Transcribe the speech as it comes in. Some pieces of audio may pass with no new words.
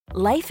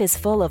Life is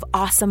full of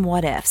awesome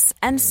what-ifs,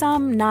 and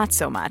some not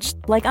so much,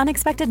 like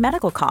unexpected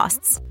medical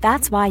costs.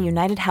 That's why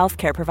United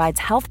Healthcare provides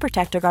Health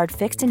Protector Guard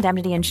fixed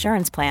indemnity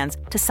insurance plans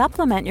to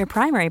supplement your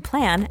primary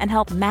plan and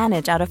help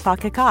manage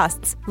out-of-pocket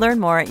costs. Learn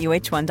more at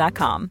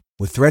uh1.com.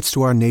 With threats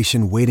to our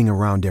nation waiting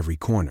around every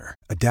corner,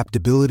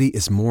 adaptability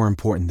is more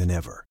important than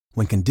ever.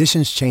 When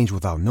conditions change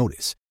without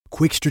notice,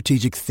 quick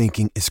strategic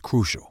thinking is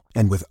crucial.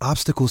 And with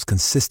obstacles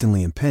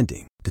consistently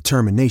impending,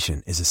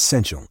 determination is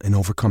essential in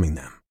overcoming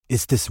them.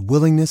 It's this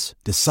willingness,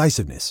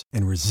 decisiveness,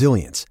 and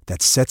resilience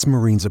that sets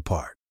Marines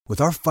apart. With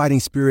our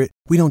fighting spirit,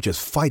 we don't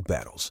just fight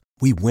battles,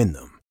 we win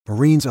them.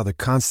 Marines are the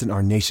constant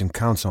our nation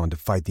counts on to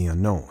fight the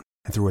unknown.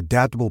 And through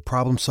adaptable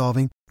problem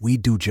solving, we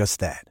do just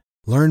that.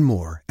 Learn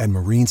more at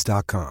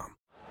marines.com.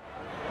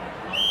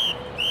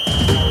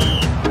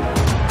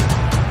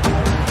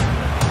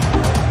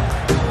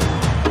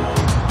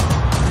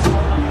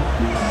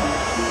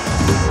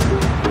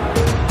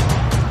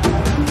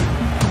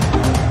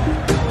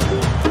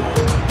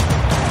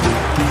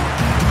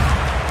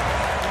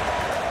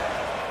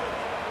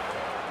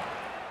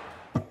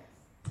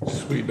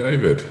 Sweet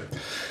David.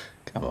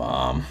 Come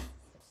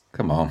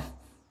on.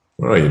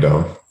 Where are you,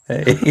 Dom?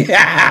 Hey.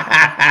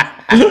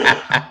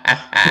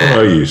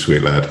 Where are you,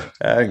 sweet lad?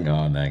 Hang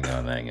on. How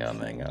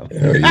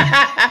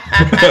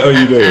are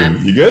you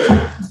doing? You good?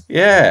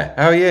 Yeah,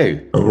 how are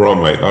you? I'm all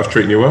right, mate. Life's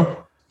treating you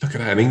well? Look at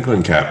that, an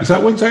England cap.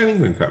 When's that an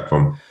England cap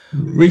from?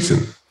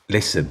 Recent?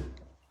 Listen,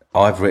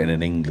 I've written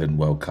an England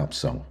World Cup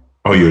song.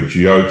 Oh, you're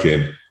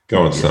joking.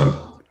 Go on, son.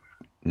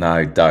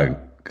 No, don't,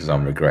 because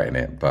I'm regretting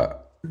it,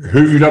 but... Who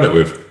have you done it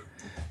with?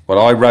 Well,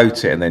 I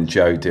wrote it and then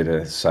Joe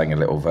sang a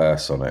little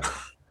verse on it.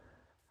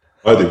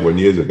 I did one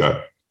years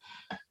ago.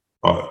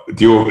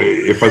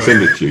 If I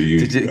send it to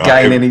you... Did it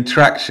gain any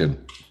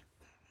traction?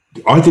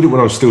 I did it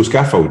when I was still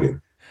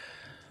scaffolding.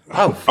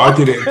 Oh, fuck. I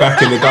did it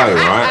back in the day,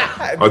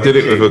 right? I did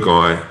it with a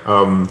guy,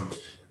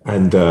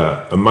 and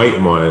a mate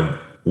of mine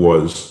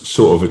was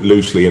sort of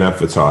loosely in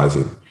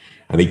advertising,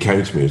 and he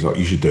came to me. He was like,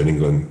 "You should do in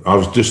England." I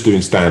was just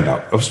doing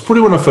stand-up. I was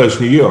probably when I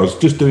first knew you. I was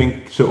just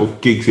doing sort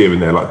of gigs here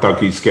and there, like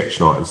Dougie's sketch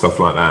night and stuff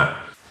like that.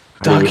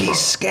 Dougie's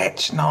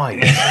sketch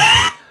night.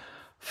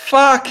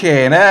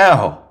 Fucking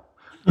hell!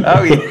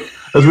 Oh yeah.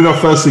 That's when I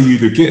first see you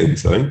do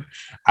kittens, I think.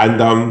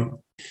 And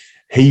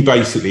he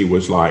basically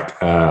was like,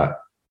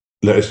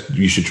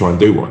 you should try and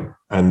do one.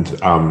 And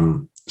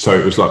so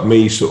it was like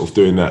me sort of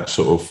doing that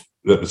sort of,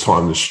 at the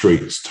time, the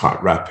streets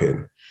type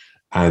rapping.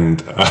 And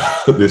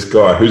this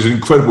guy who's an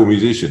incredible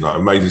musician, like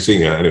amazing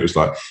singer. And it was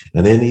like,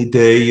 and any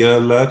day your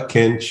luck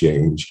can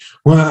change.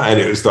 Well, and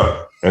it was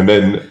like, and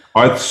then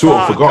I sort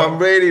of forgot. I'm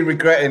really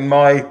regretting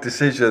my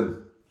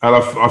decision. And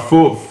I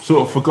sort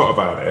of forgot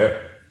about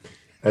it.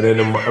 And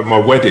then at my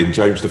wedding,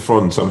 James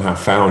DeFron somehow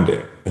found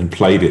it and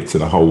played it to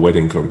the whole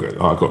wedding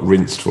congregation. I got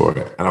rinsed for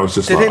it. And I was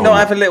just Did it not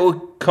have a little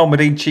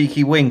comedy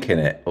cheeky wink in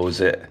it? Or was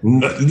it?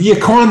 No, yeah,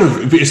 kind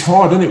of. But it's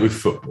hard, isn't it, with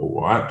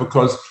football, right?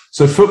 Because,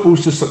 so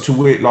football's just such a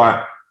weird,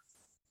 like,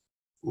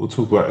 we'll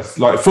talk about it.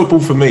 Like, football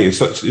for me is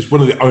it's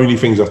one of the only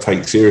things I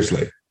take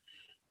seriously.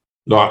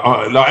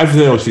 Like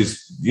everything else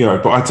is,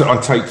 but I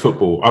take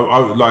football.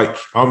 I'm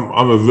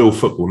a real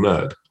football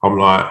nerd. I'm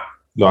like.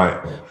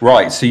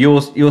 Right, so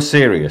you're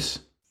serious.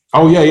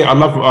 Oh yeah, I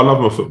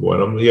love my football,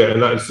 and I'm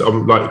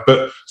like,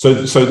 but so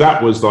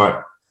that was like,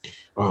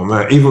 oh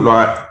man, even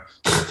like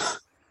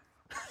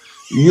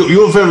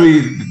your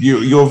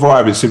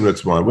vibe is similar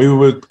to mine. We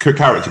were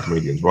character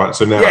comedians, right?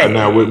 So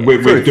now we're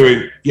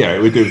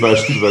doing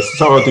versus.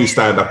 So I do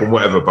stand up and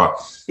whatever, but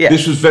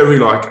this was very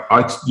like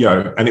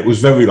and it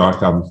was very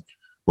like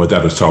my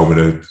dad has told me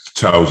the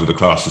tales of the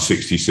class of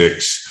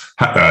 '66.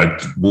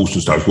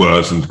 Walthamstone's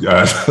words and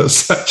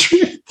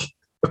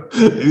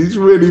it's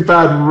really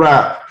bad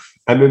rap.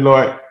 And then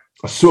like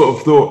I sort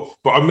of thought,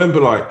 but I remember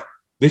like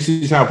this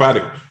is how bad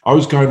it was. I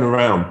was going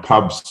around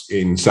pubs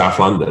in South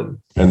London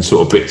and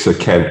sort of bits of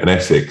Kent and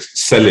Essex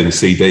selling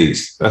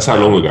CDs. That's how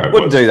long ago it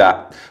Wouldn't do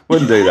that.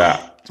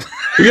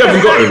 You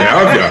haven't got it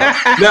now, have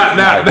you?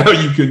 Now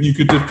you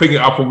could just ping it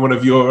up on one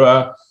of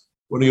your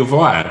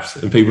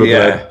vibes and people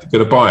are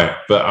gonna buy it.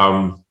 But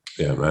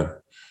yeah, man.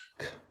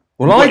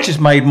 Well, I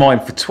just made mine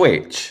for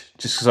Twitch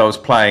just because I was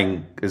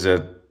playing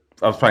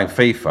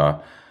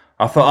FIFA.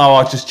 I thought,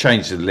 I'll just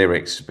change the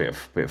lyrics, a bit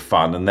of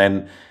fun, and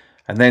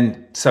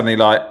then suddenly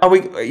like,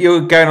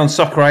 you're going on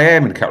Soccer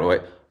AM in a couple of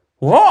weeks.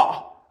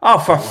 What? Oh,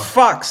 for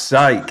fuck's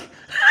sake!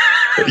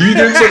 Are you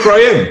doing Soccer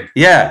AM?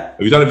 Yeah. Have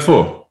you done it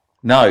before?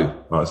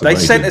 No. They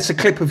sent us a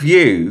clip of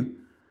you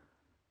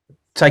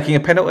taking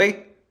a penalty.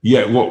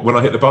 Yeah. What? When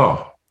I hit the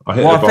bar.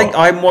 I think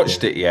I haven't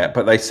watched it yet,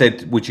 but they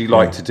said, would you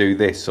like to do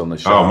this on the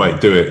show? Oh,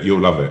 mate, do it. You'll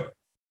love it.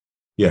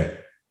 Yeah.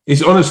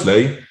 It's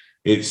honestly,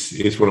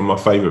 it's one of my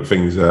favourite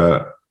things.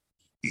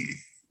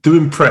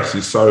 Doing press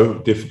is so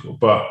difficult,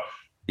 but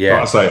like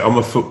I say, I'm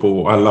a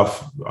football. I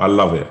love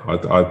it.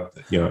 I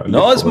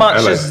not as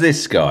much as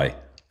this guy.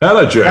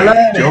 Hello, Jay.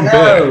 Hello. John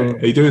Bear.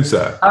 How you doing,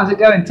 sir? How's it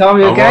going, Tom?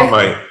 You okay? I'm all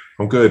right, mate.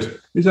 I'm good.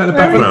 Who's that in the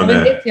background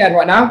there? I'm at the Etihad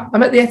right now.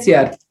 I'm at the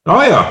Etihad.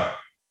 Oh, yeah.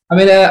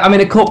 I'm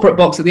in a corporate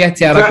box at the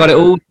Etihad. I've got it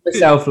all to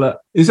myself.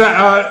 Look. Is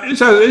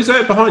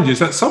that behind you? Is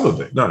that some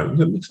of it? No.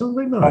 No.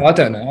 Oh, I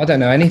don't know. I don't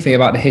know anything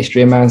about the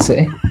history of Man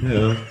City.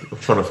 Yeah, I'm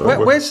trying to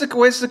find where's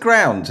the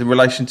ground in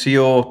relation to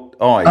your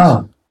eyes?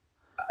 Oh,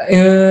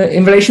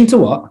 in relation to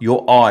what?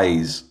 Your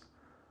eyes.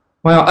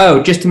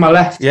 Well, just to my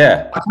left.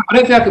 Yeah. I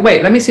don't think I can.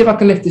 Wait, let me see if I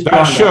can lift this.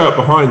 That shirt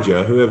behind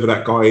you, whoever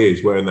that guy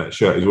is wearing that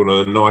shirt, is one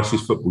of the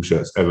nicest football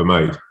shirts ever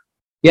made.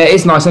 Yeah,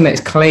 it's nice, isn't it?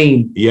 It's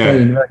clean. Yeah,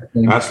 clean, very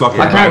clean. That's like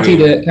I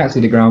can't see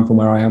the ground from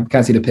where I am.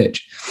 Can't see the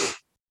pitch.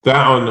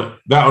 That on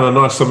a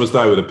nice summer's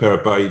day with a pair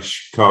of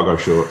beige cargo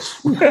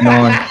shorts.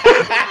 Nice.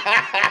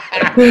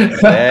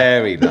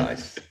 Very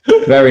nice.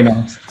 Very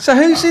nice. So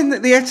who's in the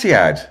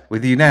Etihad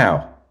with you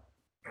now?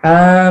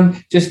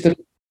 Just a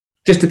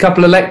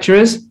couple of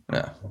lecturers.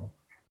 Yeah.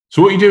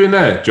 So what are you doing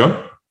there,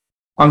 John?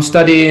 I'm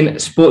studying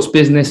sports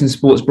business and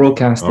sports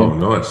broadcasting. Oh,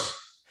 nice.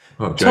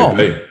 Oh, Tom,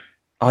 JB.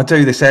 I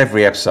do this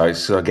every episode,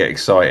 so I get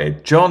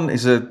excited. John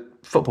is a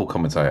football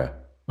commentator.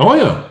 Oh,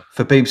 yeah.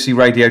 For BBC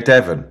Radio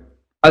Devon.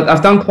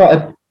 I've done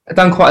quite a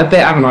bit,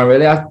 haven't I?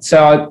 Really.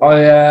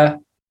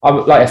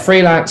 I'm like a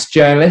freelance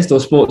journalist or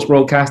sports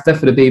broadcaster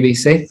for the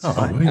BBC. Oh,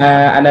 right.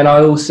 And then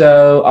I was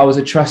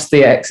a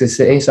trustee at Exeter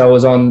City, so I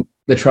was on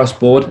the trust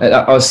board.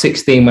 I was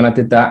 16 when I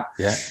did that.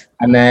 Yeah.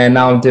 And then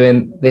now I'm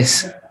doing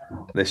this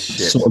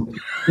shit. sort of,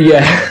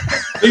 yeah.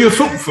 You're a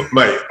football,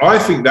 mate. I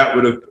think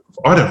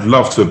I'd have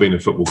loved to have been a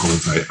football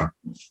commentator.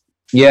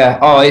 Yeah.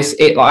 Oh,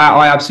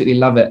 I absolutely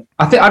love it.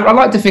 I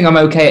like to think I'm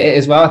okay at it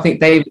as well. I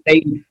think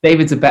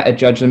David's a better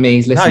judge than me.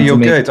 He's listening to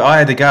me. No, you're good. I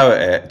had a go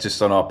at it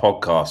just on our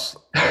podcast.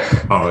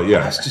 Oh,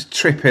 yeah. I was just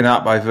tripping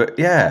up over.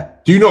 Yeah.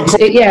 Do you not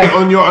comment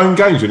on your own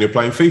games when you're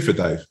playing FIFA,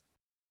 Dave?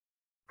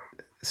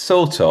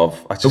 Sort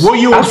of. What are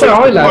you That's where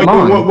I learned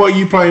mine. What are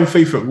you playing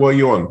FIFA? What are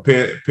you on?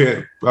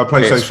 PlayStation?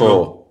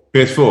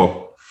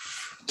 PS4.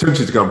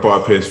 Tempted to go and buy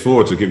a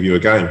PS4 to give you a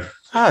game.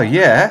 Oh,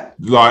 yeah.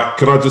 Like,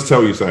 can I just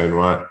tell you something,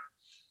 right?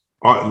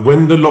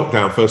 When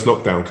the first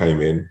lockdown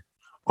came in,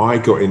 I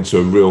got into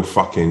a real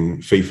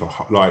fucking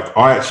FIFA. Like,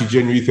 I actually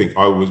genuinely think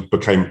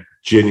became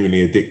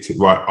genuinely addicted.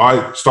 Right,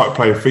 I started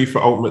playing FIFA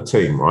Ultimate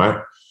Team,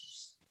 right,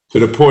 to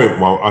the point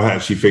where I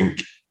actually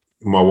think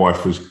my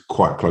wife was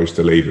quite close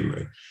to leaving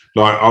me.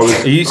 Like, I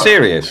was. Are you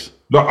serious?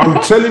 Like,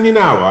 I'm telling you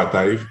now, right,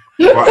 Dave.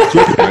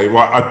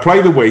 Right, I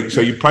play the week,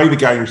 so you play the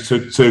games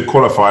to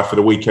qualify for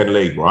the weekend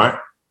league, right?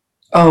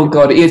 Oh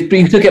God,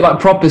 you took it like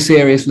proper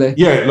seriously.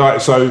 Yeah, like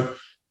so.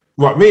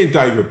 Right, me and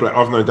David,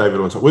 I've known David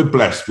a long time. We're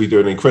blessed. We do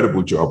an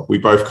incredible job. We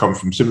both come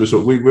from similar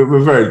sort. We're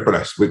very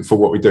blessed for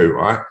what we do,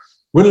 right?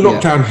 When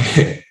lockdown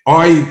hit,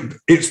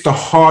 it's the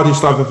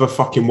hardest I've ever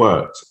fucking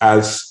worked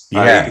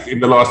in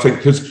the last thing,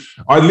 because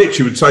I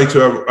literally would say to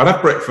her, I'd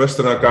have breakfast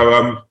and I'd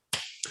go,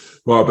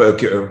 well, I better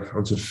get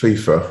onto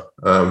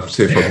FIFA,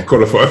 see if I can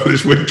qualify for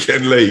this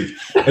weekend league.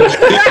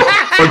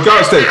 I'd go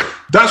upstairs.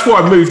 That's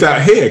why I moved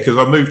out here, because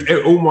I moved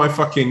all my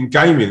fucking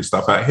gaming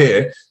stuff out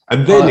here.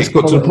 And then it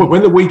got to the point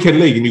when the weekend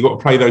league and you got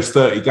to play those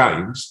 30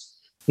 games.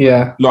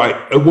 Yeah. Like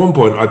at one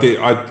point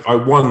I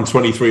won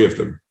 23 of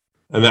them.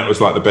 And that was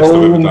like the best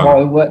I've ever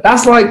done.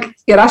 That's like,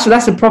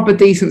 that's a proper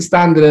decent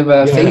standard of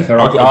FIFA.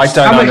 Right? I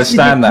don't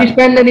understand that. Did you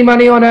spend any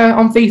money on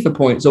FIFA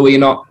points, or were you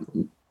not?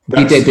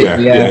 You did,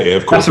 yeah,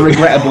 of course. That's a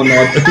regrettable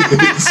nod.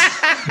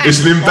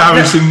 It's an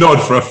embarrassing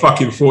nod for a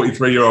fucking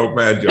 43-year-old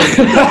man, John.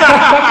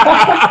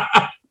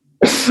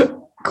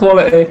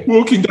 Quality.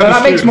 Walking down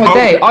that makes my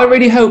day. I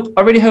really hope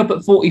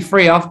at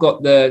 43 I've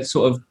got the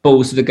sort of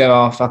balls to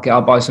go, fuck it,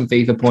 I'll buy some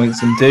FIFA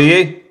points. And do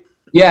you?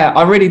 Yeah,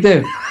 I really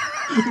do.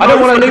 I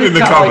don't want to lose in the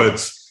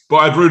cupboards, but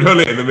I'd Rude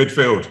Hullet in the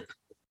midfield.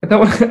 I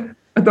don't want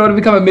to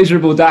become a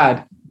miserable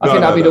dad. I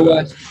think that'd be the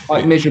worst.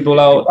 Like miserable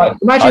old. Like,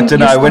 imagine. I don't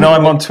know. When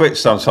I'm on Twitch,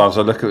 sometimes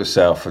I look at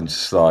myself and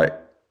just like,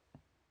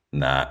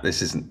 nah,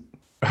 this isn't.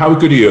 How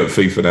good are you at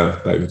FIFA now,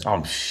 David?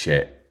 I'm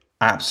shit.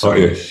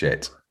 Absolute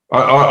shit.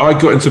 I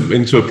got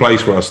into a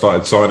place where I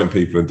started signing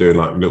people and doing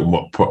like little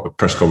mock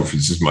press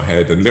conferences in my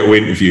head and little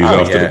interviews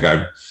after the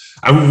game.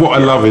 And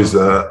what I love is,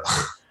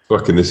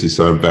 fucking, this is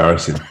so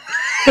embarrassing.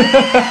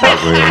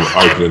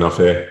 I'm opening up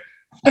here.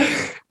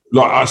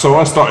 So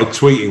I started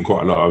tweeting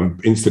quite a lot. I'm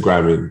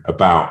Instagramming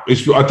about. I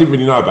didn't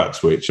really know about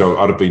Twitch.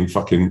 I'd have been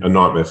fucking a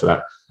nightmare for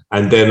that.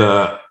 And then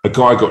a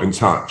guy got in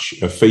touch,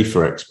 a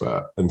FIFA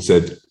expert, and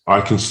said,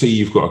 "I can see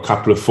you've got a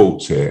couple of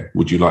faults here.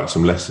 Would you like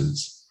some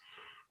lessons?"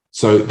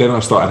 So then I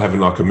started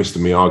having like a Mr.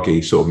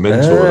 Miyagi sort of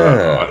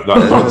mentor,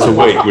 like once a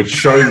week, would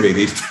show me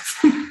these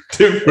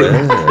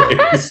different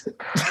things.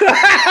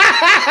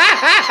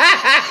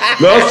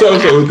 Last time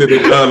someone did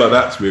it like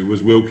that to me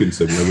was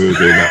Wilkinson when we were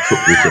doing that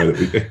football show that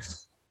we did.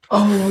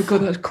 Oh my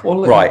God, that's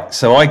quality. Right,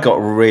 so I got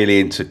really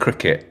into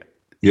cricket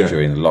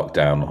during the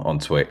lockdown on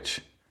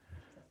Twitch.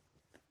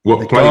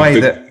 What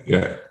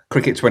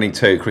Cricket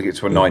 22, Cricket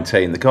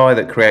 2019, the guy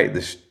that created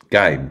this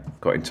game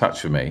got in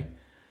touch with me.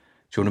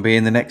 Do you want to be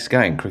in the next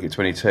game, Cricket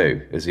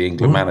 22, as the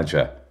England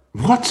manager?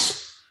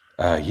 What?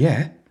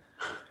 Yeah.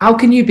 How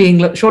can you be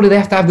England? Surely they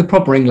have to have the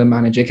proper England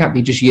manager. It can't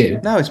be just you.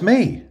 No, it's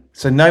me.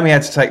 So Naomi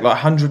had to take like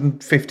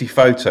 150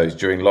 photos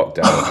during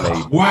lockdown of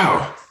me.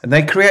 Wow. And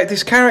they create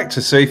this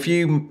character. So if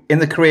you, in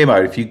the career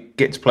mode, if you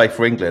get to play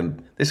for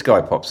England, this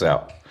guy pops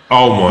out.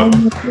 Oh my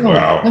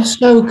wow! That's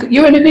so.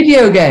 You're in a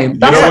video game. You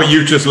know what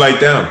you've just laid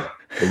down?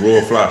 The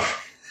raw flush.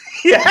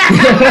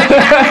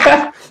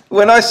 Yeah.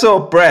 When I saw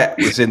Brett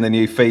was in the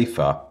new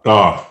FIFA.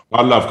 Oh,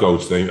 I love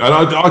Goldstein, and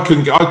I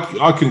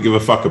couldn't give a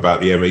fuck about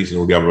the Emmys and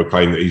all the other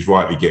acclaim that he's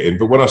rightly getting.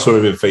 But when I saw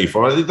him in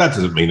FIFA, that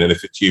doesn't mean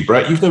anything to you,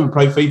 Brett. You've never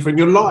played FIFA in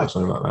your life,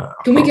 something like that.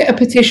 Can we get a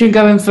petition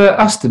going for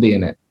us to be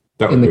in it?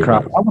 In the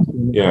crowd?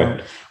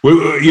 Yeah.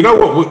 Well, you know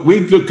what?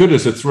 We'd look good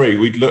as a three.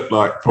 We'd look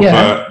like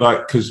proper,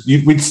 like, because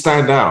we'd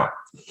stand out.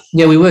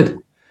 Yeah, we would.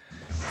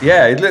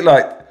 Yeah, it looked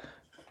like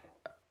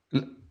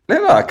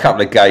a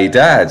couple of gay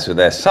dads with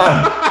their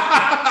son.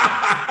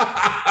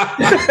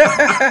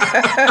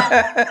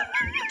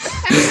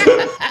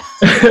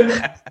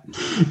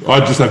 I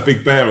just have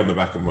Big Bear on the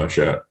back of my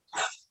shirt.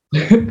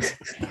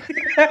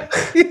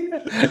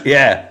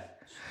 Yeah.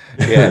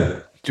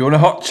 Do you want a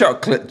hot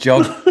chocolate,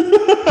 John?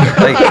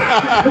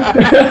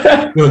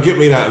 No, get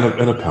me that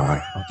and a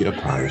pie. I'll get a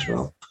pie as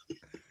well.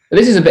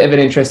 This is a bit of an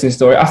interesting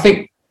story. I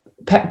think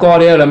Pep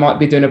Guardiola might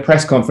be doing a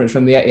press conference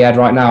from the Etihad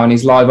right now, and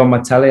he's live on my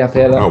telly up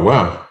here. Look. Oh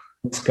wow!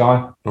 This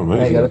guy. Oh,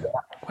 amazing. There you go.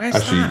 Where's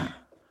that?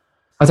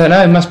 I don't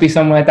know. It must be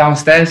somewhere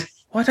downstairs.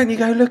 Why don't you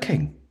go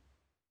looking?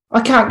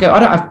 I can't go. I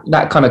don't have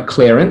that kind of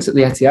clearance at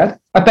the Etihad.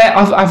 I bet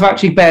I've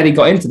actually barely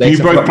got into this.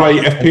 Do you both play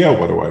FPL,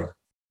 by the way?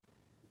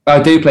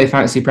 I do play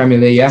Fantasy Premier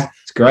League. Yeah,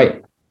 it's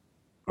great.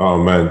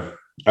 Oh man,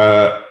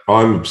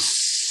 I'm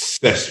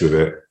obsessed with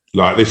it.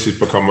 Like this has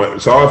become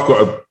so. I've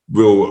got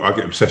I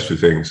get obsessed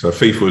with things. So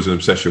FIFA was an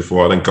obsession for a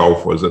while, then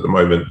golf was. At the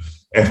moment,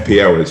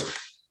 FPL is.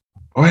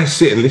 I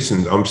sit and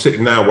listen. I'm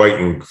sitting now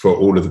waiting for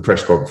all of the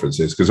press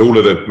conferences because all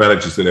of the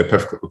managers do their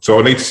press. So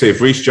I need to see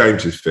if Reece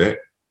James is fit.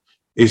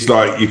 It's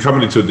like you're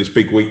coming into this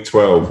big week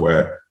 12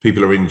 where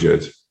people are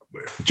injured.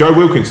 Joe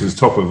Wilkinson's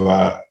top of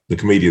the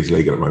Comedians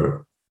League at the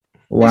moment.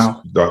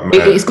 Wow.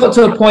 It's got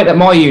to a point at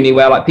my uni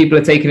where like people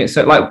are taking it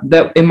so like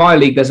in my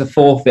league there's a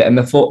forfeit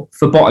and for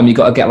bottom you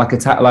got to get like a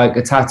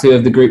tattoo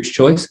of the group's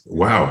choice.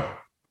 Wow.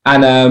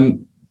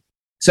 And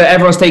so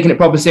everyone's taking it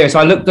proper serious. So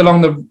I looked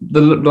along the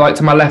like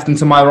to my left and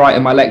to my right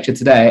in my lecture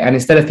today, and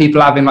instead of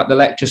people having like the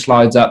lecture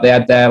slides up, they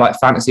had their like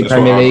Fantasy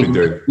Premier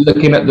League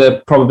looking at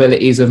the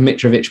probabilities of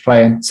Mitrovic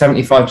playing.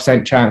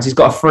 75% chance. He's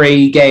got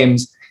 3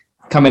 games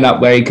coming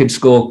up where he could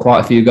score quite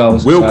a few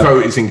goals.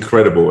 Wilco is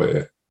incredible at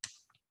it.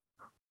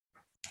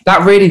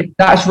 That's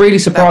really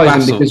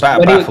surprising because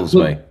that baffles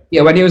me.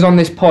 Yeah, when he was on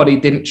this pod, he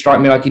didn't strike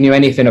me like he knew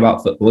anything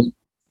about football.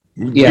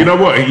 Yeah. You know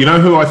what? You know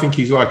who I think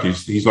he's like?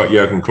 He's like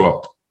Jurgen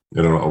Klopp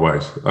in a lot of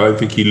ways. I don't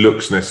think he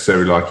looks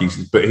necessarily like he's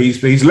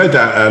led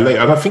that. And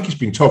I think he's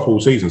been top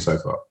all season so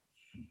far.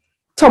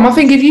 Tom, I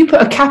think if you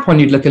put a cap on,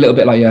 you'd look a little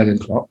bit like Jurgen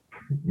Klopp.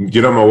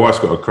 You know, my wife's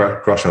got a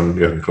crush on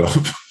Jurgen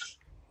Klopp.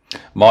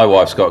 My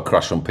wife's got a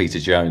crush on Peter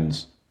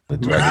Jones, the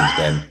Dragons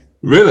Den.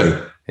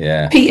 Really?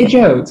 Yeah. Peter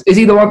Jones, is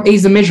he the one?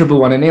 He's the miserable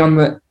one, isn't he?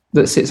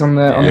 That sits on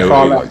the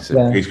far left.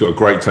 Yeah. He's got a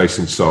great taste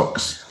in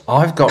socks.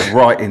 I've got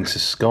right into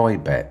Sky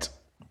Bet.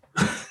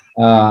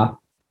 Yeah,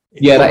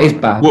 that is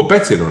bad. What,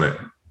 betting on it?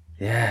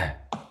 Yeah.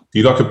 Do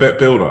you like a bet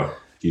builder?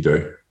 You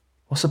do.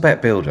 What's a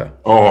bet builder?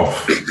 Oh,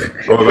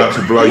 I'm about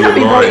to blow your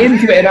mind. Right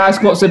into it and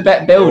ask what's a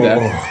bet builder.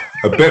 Oh,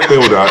 a bet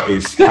builder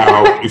is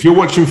how if you're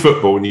watching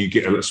football and you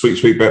get a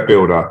sweet bet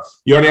builder,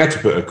 you only had to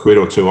put £1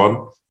 or £2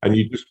 on, and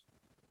you just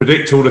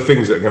predict all the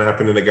things that are going to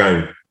happen in the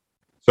game.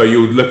 So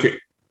you'll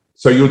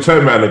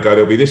turn around and go,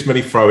 there'll be this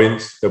many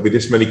throw-ins, there'll be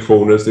this many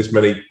corners, this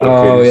many bookings.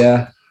 Oh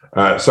yeah.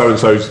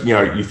 So-and-so's,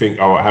 you think,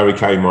 Harry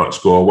Kane might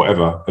score or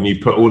whatever, and you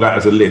put all that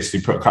as a list,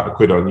 you put a couple of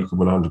quid on, you can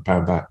win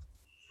 £100 back.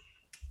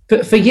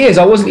 For years,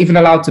 I wasn't even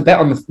allowed to bet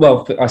on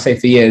I say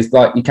for years,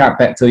 like you can't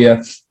bet till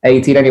you're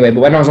 18 anyway,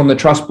 but when I was on the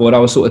trust board, I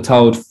was sort of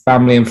told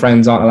family and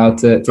friends aren't allowed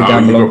to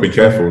gamble. You've got to be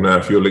careful now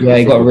if you're linked. Yeah,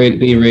 you've got to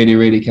be really,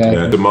 really careful.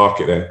 Yeah, the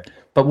market there.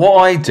 But what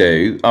I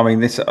do, I mean,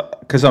 this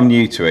because I'm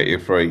new to it, you're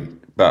free,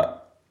 but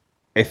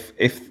if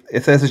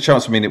there's a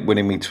chance of me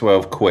winning me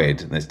 12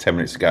 quid and there's 10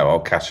 minutes to go,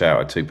 I'll cash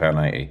out at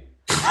 £2.80.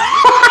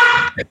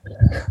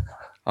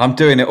 I'm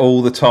doing it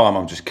all the time.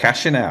 I'm just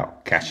cashing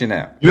out. You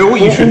know what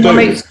you should do?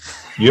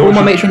 All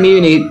my mates from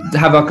uni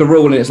have like a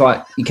rule, and it's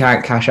like you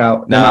can't cash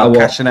out. No matter what.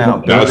 Cashing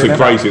out. No, that's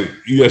crazy.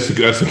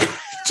 That's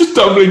just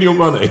doubling your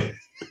money.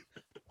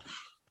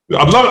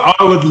 I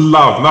would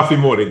love nothing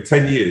more than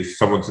 10 years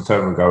someone to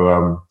turn and go,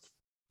 wow,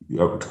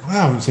 I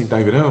haven't seen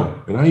David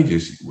Earl in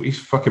ages. He's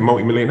fucking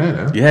multi-millionaire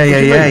now.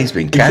 Yeah. He's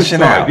been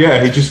cashing out.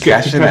 Yeah, he just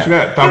gets cashing out.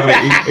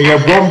 He had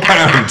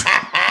 £1.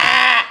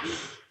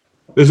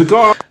 There's a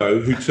guy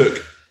who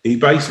he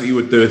basically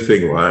would do a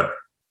thing, right,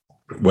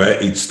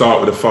 where he'd start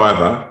with a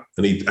fiver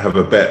and he'd have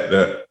a bet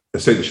that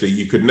essentially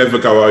you could never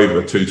go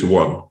over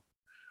 2-1.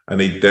 And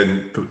he'd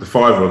then put the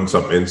fiver on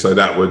something, so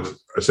that would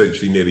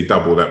essentially nearly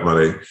double that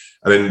money.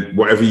 And then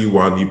whatever you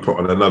won, you put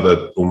on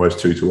another almost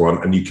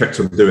 2-1, and you kept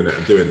on doing it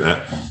and doing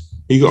that.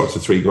 He got up to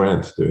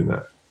 £3,000 doing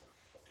that.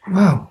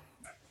 Wow.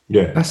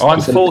 Yeah. I'm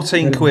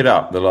 14 quid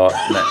up the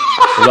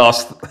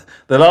last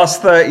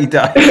 30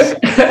 days.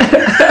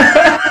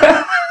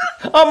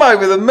 I'm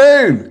over the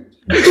moon.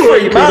 It's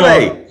free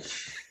money.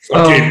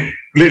 Fucking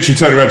literally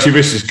turn around to your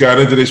missus going,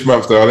 end of this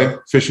month, darling,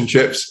 fish and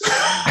chips.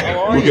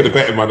 We'll get a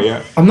better money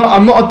out. I'm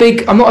not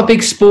a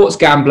big sports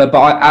gambler, but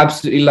I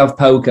absolutely love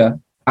poker.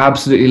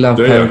 Absolutely love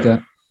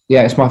poker.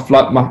 Yeah, it's one of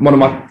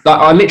my.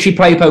 I literally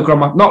play poker on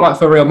my, not like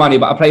for real money,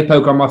 but I play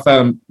poker on my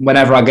phone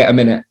whenever I get a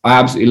minute. I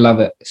absolutely love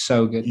it. It's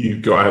so good.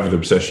 You've got to have an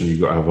obsession.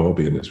 You've got to have a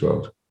hobby in this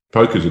world.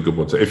 Poker's a good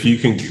one. If you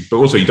can, but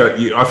also you don't.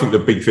 I think the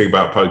big thing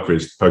about poker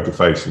is Poker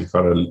Face, and you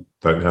kind of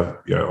don't have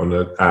on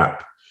the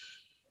app.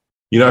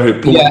 You know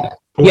who? Paul,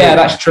 yeah,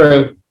 that's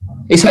true.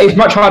 It's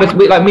much harder.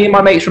 Like me and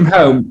my mates from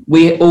home,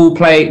 we all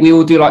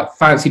do like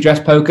fancy dress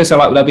poker. So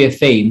like there'll be a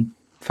theme.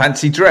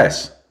 Fancy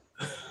dress.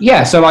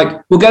 Yeah, so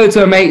like we'll go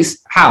to a mate's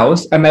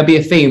house and there'll be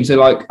a theme. So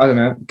like I don't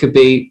know, it could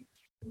be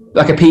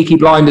like a Peaky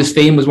Blinders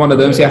theme was one of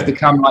them. Yeah. So you have to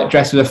come like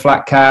dressed with a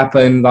flat cap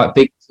and like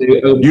big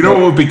suit. You know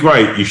what would be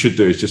great? You should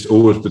do is just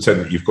always pretend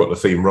that you've got the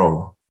theme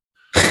wrong.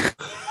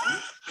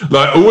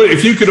 Like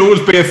if you could always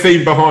be a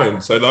theme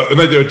behind. So like when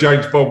they do a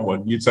James Bond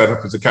one, you turn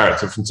up as a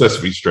character from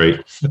Sesame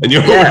Street, and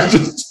you're always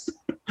just.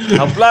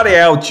 Oh bloody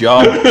hell,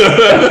 John!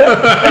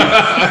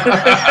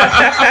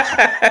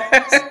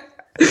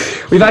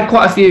 We've had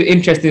quite a few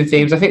interesting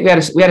themes. I think we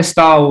had a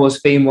Star Wars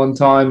theme one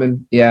time,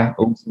 and yeah,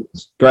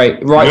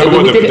 great. Right,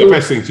 the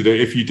best thing to do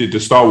if you did the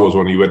Star Wars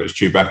one, you went as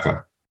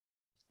Chewbacca.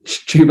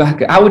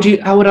 Chewbacca.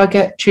 How would I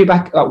get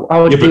Chewbacca? No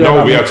one would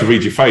be able to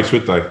read your face,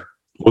 would they?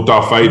 Or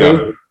Darth Vader.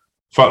 Really?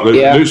 Fuck, Luke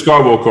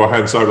Skywalker or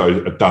Han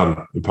Solo are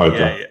done in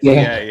poker.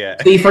 Yeah.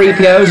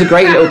 C-3PO is a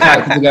great little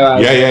character to go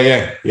out.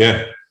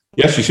 Yeah.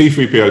 Yes, you see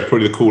C-3PO is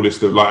probably the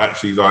coolest of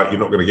actually you're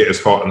not going to get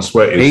as hot and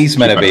sweaty. He's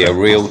meant to be a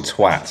real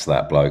twat,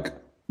 that bloke.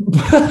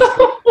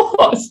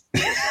 What?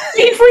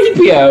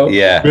 C-3PO?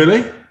 Yeah.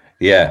 Really?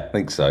 Yeah, I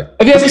think so.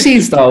 Have you ever seen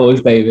Star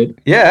Wars,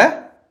 David?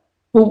 Yeah.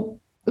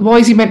 Well, why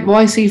is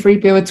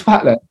C-3PO a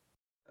twat then?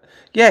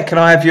 Yeah, can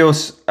I have your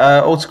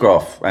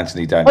autograph,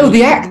 Anthony Daniels? Oh,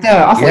 the actor.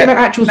 I thought you meant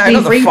actual C-3PO.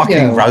 Not the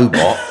fucking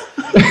robot.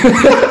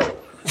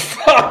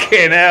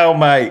 Fucking hell,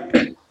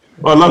 mate.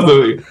 I love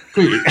the...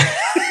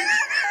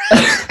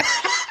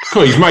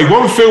 God, he's made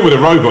one film with a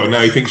robot and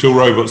now he thinks all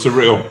robots are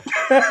real.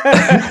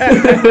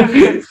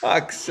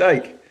 Fuck's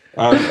sake.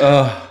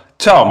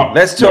 Tom,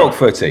 let's talk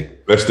footy.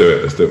 Let's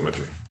do it,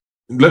 Magic.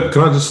 Look,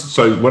 can I just...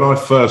 So when I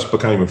first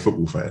became a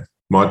football fan,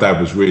 my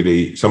dad was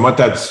really... So my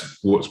dad's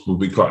he's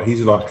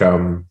like...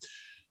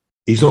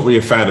 He's not really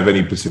a fan of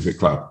any specific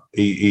club.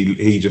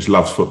 He just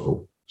loves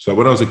football. So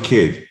when I was a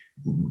kid,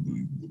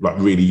 like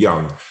really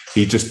young,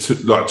 he just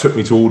took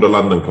me to all the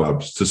London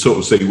clubs to sort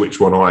of see which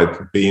one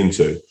I'd be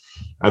into.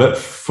 And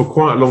for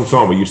quite a long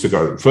time, we used to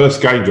go.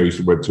 First games I used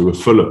to went to were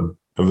Fulham,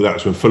 and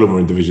that's when Fulham were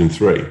in Division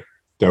 3.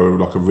 They were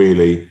like a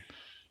really...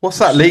 What's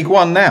that, League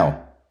 1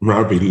 now? No,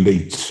 it'd be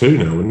League 2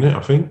 now, wouldn't it, I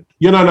think?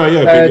 Yeah.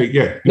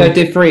 No,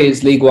 Div 3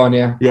 is League 1,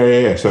 yeah.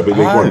 Yeah. So it'd be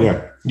League 1,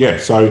 yeah. Yeah,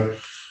 so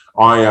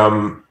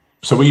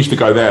So we used to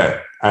go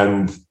there,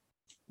 and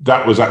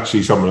that was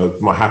actually some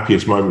of my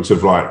happiest moments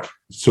of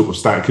sort of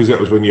standing, because that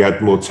was when you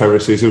had more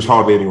terraces. There was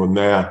hardly anyone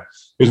there.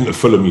 It isn't the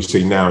Fulham you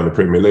see now in the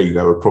Premier League.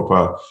 They were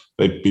proper.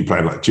 They'd be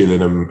playing like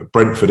Gillingham,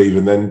 Brentford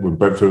even then when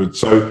Brentford.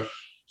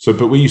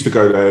 But we used to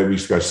go there. We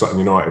used to go to Sutton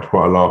United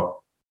quite a lot.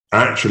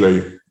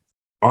 Actually,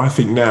 I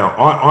think now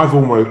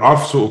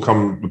I've sort of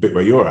come a bit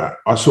where you're at.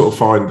 I sort of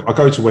find I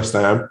go to West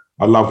Ham.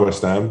 I love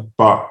West Ham,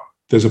 but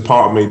there's a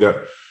part of me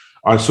that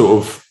I sort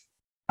of.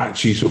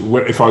 Actually,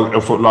 if I'll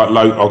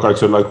go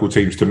to local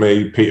teams to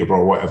me, Peterborough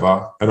or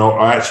whatever, and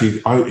I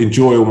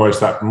enjoy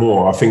almost that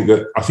more. I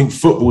think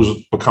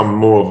football's become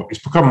more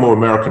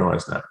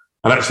Americanized now,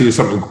 and actually there's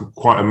something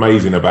quite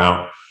amazing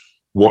about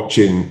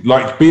watching,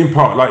 being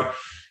part.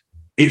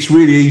 It's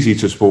really easy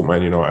to support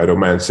Man United or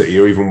Man City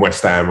or even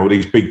West Ham or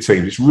these big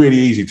teams. It's really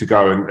easy to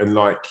go and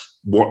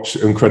watch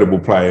incredible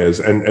players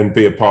and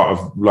be a part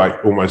of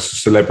almost a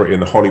celebrity in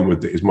the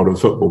Hollywood that is modern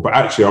football. But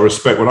actually, I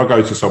respect when I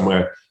go to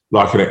somewhere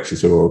like an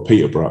Exeter or a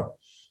Peterborough,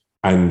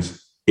 and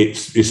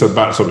it's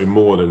about something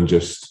more than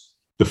just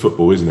the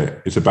football, isn't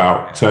it? It's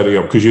about turning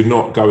up, because you're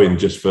not going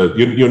just for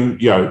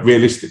you're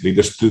realistically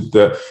it's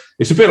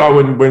a bit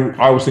like when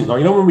I always think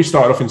when we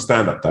started off in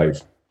stand-up,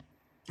 Dave,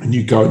 and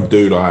you go and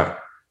do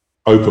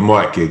open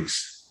mic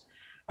gigs,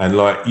 and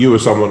you were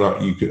someone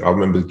I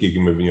remember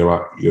gigging with, and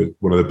you're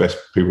one of the best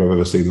people I've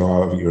ever seen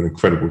live. I think you're an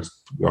incredible.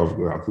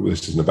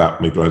 This isn't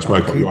about me blowing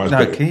smoke up your eyes.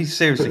 No, can you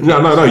seriously? No.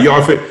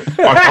 I think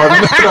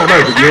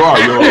but you are.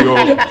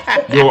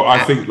 You're.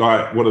 I think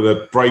one of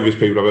the bravest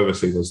people I've ever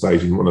seen on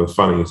stage, and one of the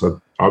funniest.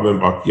 I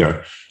remember.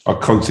 I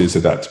constantly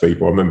said that to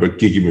people. I remember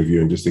gigging with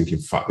you and just thinking,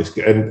 "Fuck this."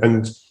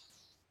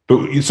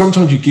 But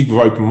sometimes you gig with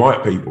open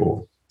mic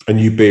people, and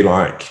you'd be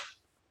like,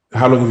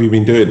 how long have you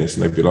been doing this?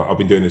 And they'd be like, I've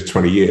been doing this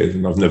 20 years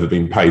and I've never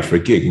been paid for a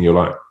gig. And you're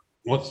like,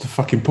 what's the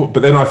fucking point? But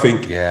then I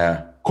think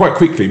quite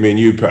quickly, me and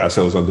you put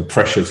ourselves under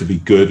pressure to be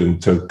good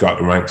and to go up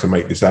the ranks and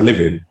make this our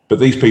living. But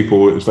these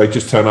people, they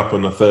just turn up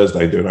on a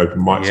Thursday and do an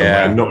open mic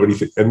somewhere and not really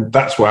think. And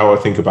that's how I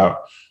think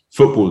about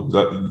football,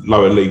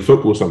 lower league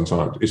football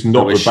sometimes. It's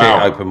not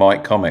about open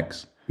mic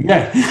comics.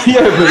 Yeah,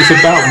 but it's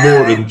about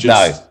more than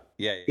just...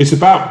 It's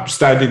about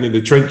standing in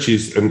the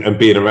trenches and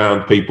being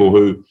around people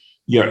who,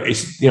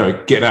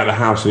 getting out of the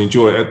house and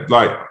enjoy it.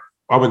 Like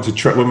I went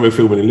to when we were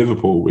filming in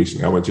Liverpool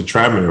recently, I went to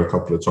Tranmere a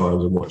couple of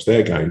times and watched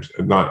their games,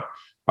 and like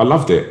I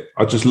loved it.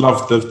 I just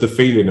loved the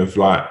feeling of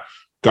like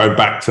going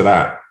back to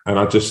that, and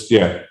I just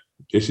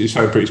it's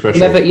something pretty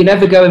special. You're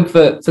never going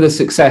for the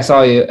success,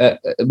 are you?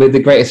 With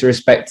the greatest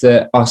respect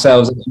to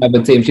ourselves and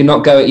other teams, you're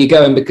not going. You're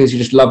going because you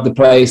just love the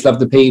place, love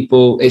the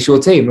people. It's your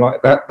team,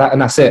 like that,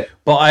 and that's it.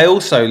 But I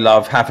also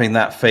love having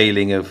that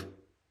feeling of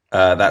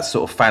that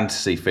sort of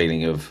fantasy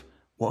feeling of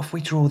what if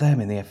we draw them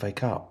in the FA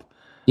Cup?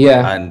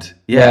 Yeah, and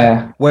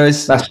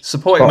whereas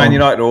supporting Man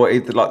United or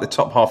like the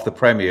top half of the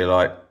Premier,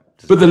 like.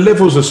 But the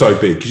levels are so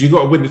big because you've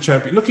got to win the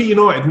Champions. Look at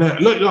United now.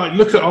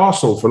 Look at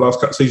Arsenal for the last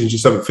couple of seasons.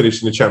 Just haven't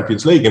finished in the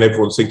Champions League, and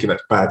everyone's thinking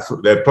that's bad.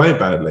 They're playing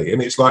badly,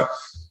 and it's like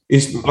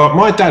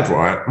my dad,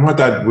 right? My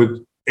dad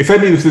would, if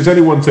there's any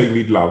one team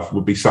he'd love,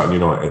 would be Sutton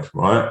United,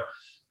 right?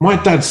 My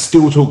dad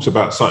still talks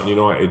about Sutton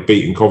United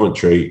beating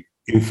Coventry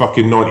in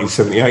fucking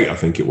 1978, I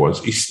think it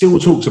was. He still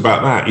talks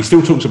about that. He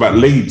still talks about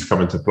Leeds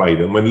coming to play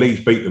them when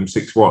Leeds beat them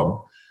 6-1.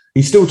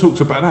 He still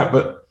talks about that,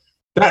 but.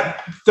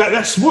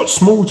 That's what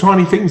small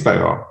tiny things they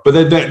are, but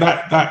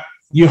that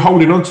you're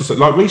holding on to.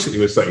 Like recently,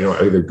 we're saying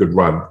a good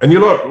run, and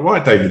you're like,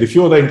 right, David. If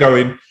you're then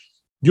going,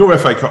 your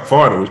FA Cup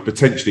final is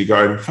potentially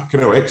going fucking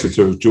hell.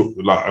 Exeter,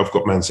 like I've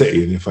got Man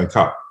City in the FA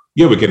Cup.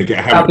 Yeah, we're going to get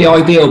a That'd be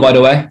ideal, by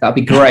the way. That'd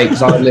be great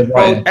because I live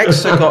right. Well,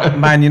 Exeter got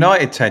Man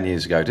United 10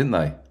 years ago, didn't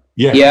they?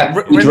 Yeah.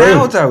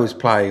 Ronaldo was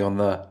playing on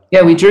the.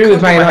 Yeah, we drew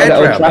with Man United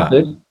at Old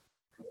Trafford.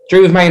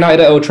 Drew with Man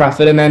United at Old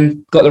Trafford and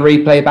then got the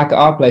replay back at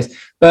our place.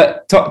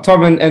 But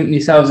Tom and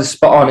yourselves are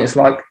spot on. It's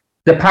like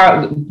the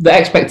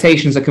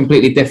expectations are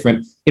completely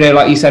different.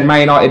 Like you said, Man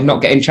United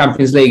not getting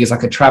Champions League is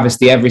like a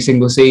travesty every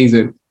single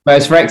season.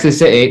 Whereas for Exeter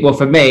City, well,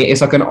 for me,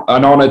 it's like an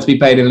honour to be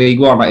played in League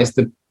One. Like it's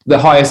the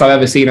highest I've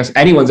ever seen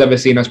anyone's ever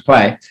seen us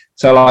play.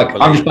 So like,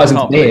 I'm just buzzing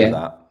to be here.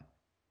 That.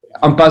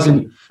 I'm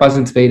buzzing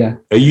to be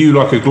there. Are you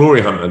like a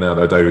glory hunter now,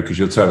 though, David? Because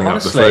you're turning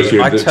up the first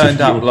year. I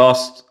turned up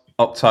last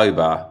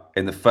October.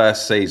 In the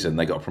first season,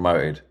 they got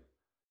promoted.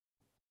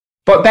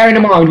 But bearing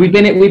in mind, we've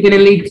been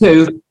in League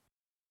Two.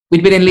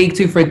 We'd been in League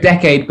Two for a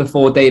decade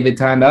before David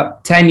turned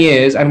up. 10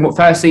 years, and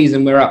first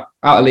season we're out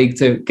of League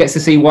Two. Gets to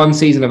see one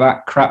season of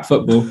that crap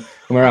football, and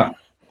we're out.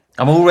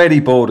 I'm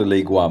already bored of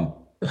League One.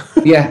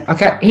 Yeah,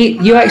 okay.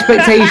 Your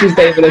expectations,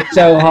 David, are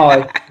so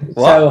high.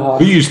 What? So high.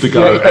 We used to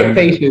go. I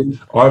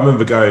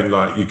remember going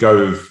like you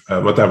go with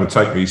my dad would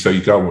take me. So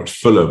you go and watch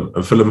Fulham,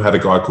 and Fulham had a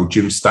guy called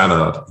Jim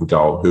Stannard in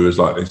goal who was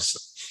like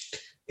this.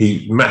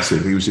 He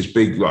massive. He was this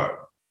big, like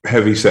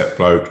heavy set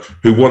bloke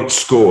who once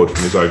scored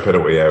from his own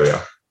penalty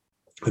area,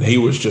 and he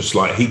was just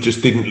like he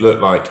just didn't look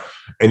like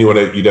anyone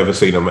you'd ever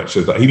seen on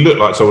matches. He looked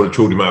like someone had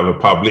trawled him out of a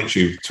pub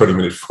literally 20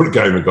 minutes before the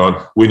game and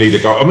gone, "We need a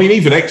goal." I mean,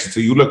 even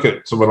Exeter. You look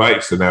at someone like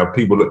Exeter now;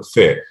 people look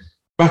fit.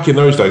 Back in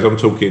those days, I'm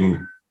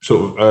talking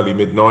sort of early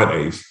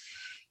mid-90s.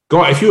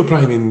 Guy, if you were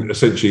playing in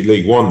essentially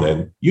League One,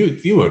 then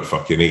you weren't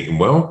fucking eating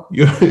well.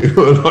 You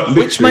were like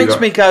which makes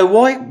me go,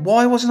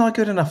 why wasn't I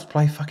good enough to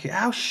play? Fuck it,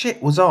 how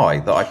shit was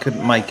I that I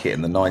couldn't make it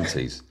in the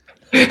 90s?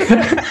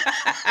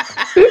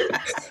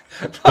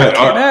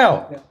 Fucking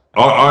hell!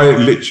 I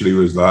literally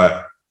was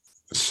like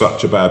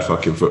such a bad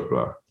fucking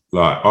footballer.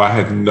 Like I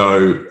had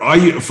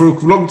for a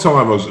long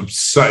time I was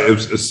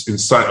obsessed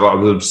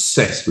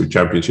with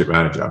Championship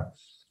Manager.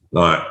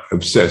 Like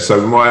obsessed.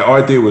 So my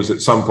idea was at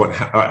some point,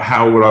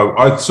 how would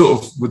I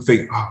sort of would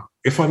think,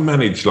 if I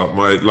managed like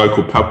my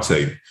local pub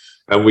team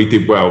and we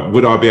did well,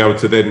 would I be able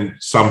to then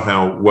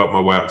somehow work my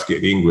way out to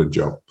get the England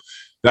job?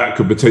 That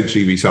could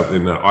potentially be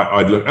something that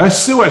I'd look. I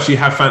still actually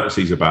have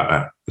fantasies about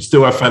that. I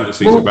still have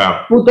fantasies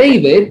about. Well,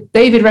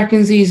 David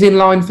reckons he's in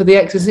line for the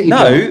Exeter City.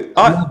 No,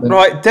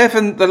 right,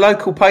 Devon, the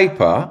local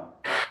paper,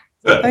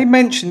 they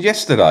mentioned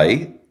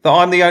yesterday that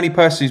I'm the only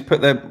person who's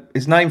put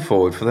his name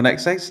forward for the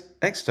next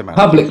Exeter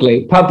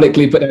manager.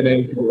 Publicly put their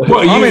name forward.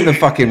 I'm in the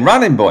fucking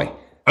running, boy.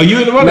 Are you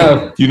in the running?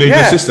 No. You need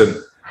an assistant.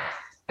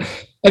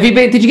 Have you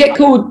been? Did you get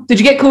called to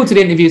the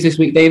interviews this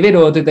week, David,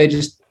 or did they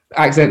just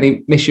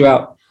accidentally miss you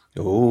out?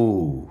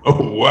 Oh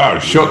wow!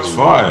 Shots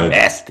fired.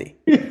 Nasty.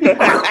 You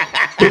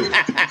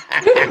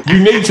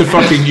need to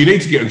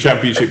get on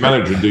Championship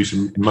Manager and do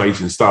some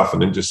amazing stuff,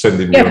 and then just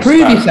send in. Yeah,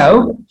 prove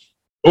yourself.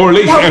 Or at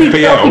least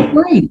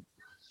FPL.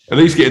 At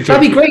least get into.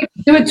 That'd be great.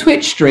 Do a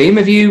Twitch stream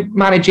of you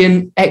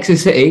managing Exeter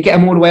City, get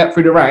them all the way up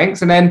through the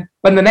ranks, and then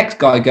when the next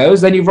guy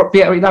goes, then you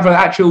have an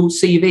actual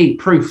CV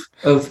proof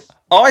of.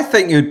 I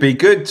think you'd be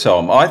good,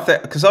 Tom.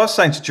 Because I was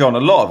saying to John, a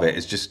lot of it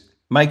is just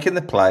making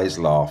the players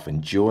laugh,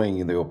 enjoying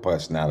your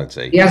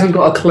personality. He hasn't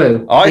got a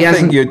clue. I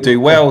think you'd do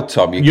well,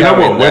 Tom. You know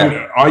what?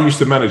 When I used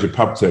to manage a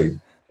pub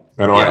team,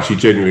 and I actually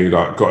genuinely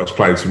got us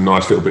playing some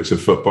nice little bits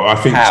of football. I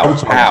think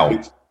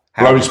sometimes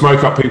I would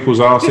smoke up people's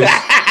asses.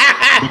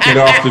 Get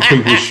after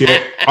people's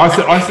shit. I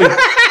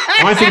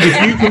think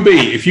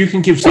if you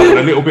can give someone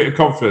a little bit of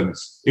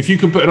confidence, if you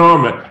can put an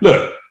arm in,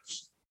 look.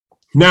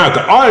 Now,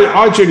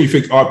 I genuinely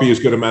think I'd be as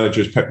good a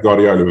manager as Pep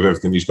Guardiola with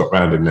everything he's got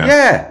around him now.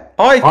 Yeah,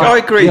 I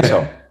agree,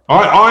 Tom.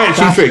 I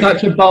actually think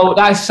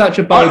that's such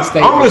a bold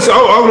statement. I'm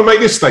going to make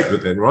this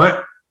statement then,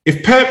 right?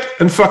 If Pep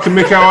and fucking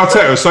Mikel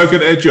Arteta are so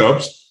good at their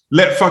jobs,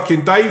 let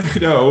fucking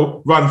David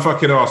Earl run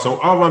fucking Arsenal.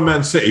 I'll run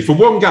Man City for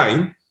one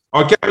game.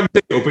 I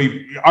guarantee it'll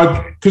be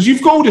because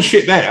you've got all the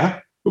shit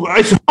there.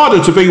 It's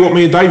harder to be what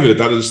me and David have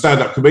done as a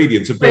stand-up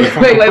comedian. To be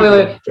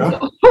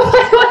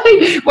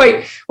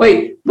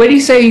wait. When you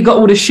say you got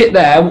all the shit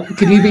there,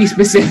 can you be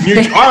specific?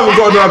 I haven't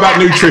got to know about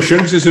nutrition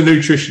because it's a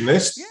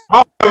nutritionist.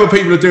 Other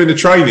people are doing the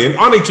training.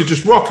 I need to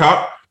just walk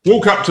up to.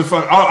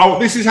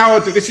 This is how I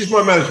do. This is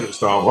my management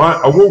style, right?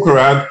 I walk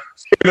around.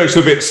 It looks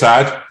a bit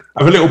sad.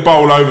 Have a little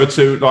bowl over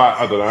to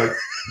I don't know,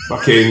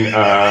 fucking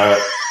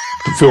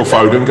Phil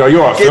Foden. Go,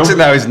 you all right, Phil? Get to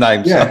know his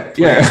name. Yeah,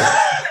 yeah.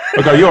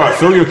 I go, you all right,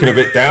 Phil? You're looking a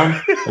bit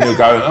down. And he'll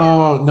go,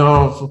 oh,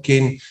 no,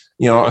 fucking,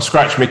 I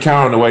scratched my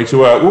car on the way to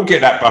work. We'll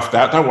get that buffed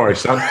out. Don't worry,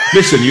 son.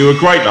 Listen, you were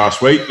great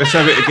last week. Let's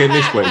have it again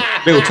this week.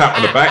 Little tap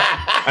on the back.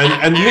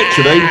 And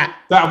literally,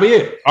 that'll be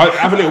it. I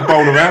have a little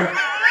bowl around.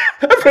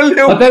 I'm going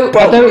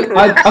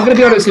to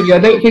be honest with you. I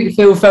don't think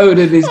Phil Foden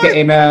is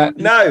getting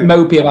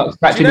mopey about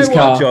scratching his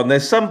car. What, John?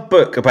 There's some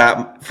book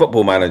about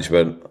football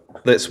management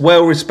that's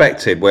well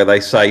respected where they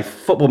say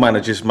football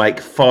managers make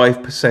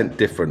 5%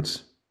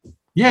 difference.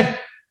 Yeah.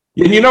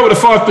 And you know what the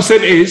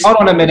 5% is? Hold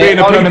on a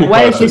minute.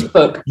 Where's this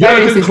book?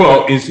 Jurgen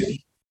Klopp,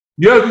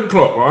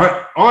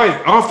 right?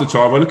 Half the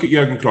time I look at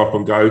Jurgen Klopp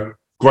and go,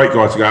 great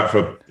guy to go out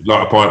for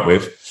a pint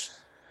with.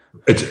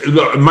 It's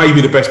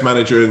maybe the best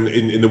manager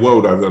in the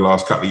world over the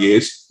last couple of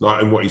years,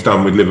 and what he's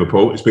done with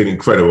Liverpool. It's been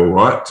incredible,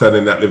 right?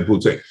 Turning that Liverpool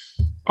team.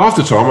 Half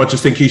the time, I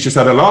just think he's just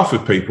had a laugh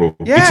with people.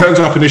 Yeah. He turns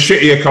up in a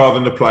shittier car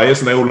than the players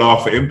and they all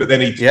laugh at him, but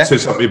then he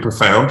says something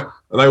profound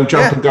and they all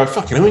jump and go,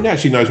 fucking hell, he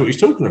actually knows what he's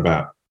talking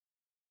about.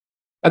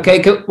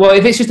 Okay, well,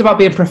 if it's just about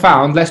being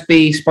profound, let's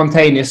be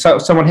spontaneous. So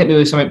someone hit me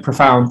with something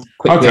profound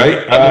quickly.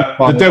 Okay,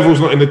 the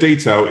devil's not in the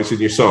detail, it's in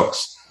your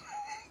socks.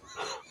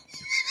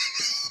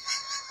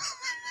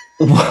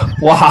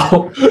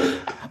 Wow.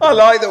 I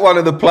like that one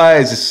of the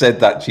players has said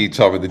that to you,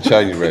 Tom, in the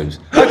changing rooms.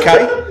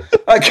 Okay.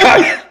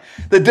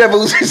 The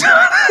devil's is...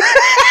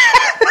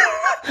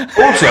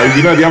 Also,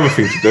 the other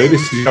thing to do,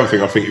 this is the other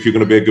thing I think if you're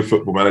going to be a good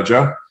football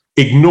manager,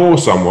 ignore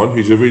someone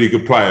who's a really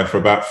good player for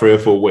about 3 or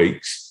 4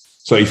 weeks.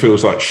 So he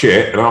feels like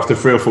shit, and after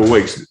 3 or 4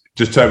 weeks,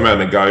 just turn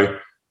around and go,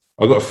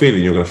 I've got a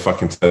feeling you're going to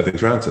fucking turn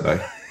things around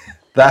today.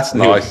 That's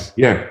nice.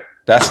 Yeah.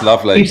 That's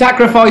lovely. You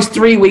sacrificed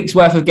 3 weeks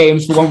worth of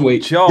games for 1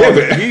 week. John,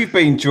 you've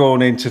been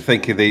drawn into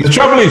thinking these. The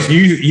trouble is,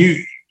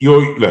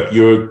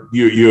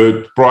 you're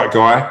a bright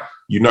guy.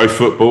 You know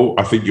football.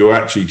 I think you're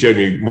actually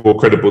genuinely more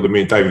credible than me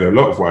and David in a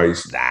lot of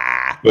ways.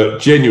 Nah. But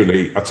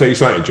genuinely, I'll tell you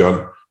something,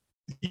 John.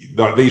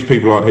 Like, these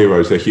people aren't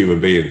heroes; they're human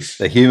beings.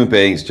 They're human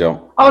beings,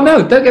 John. Oh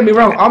no, don't get me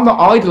wrong. I'm not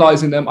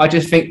idolising them. I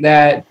just think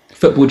they're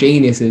football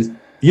geniuses.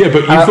 Yeah,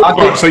 but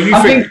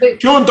you think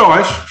Sean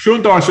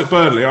Dyche at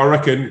Burnley? I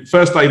reckon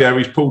first day there,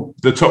 he's pulled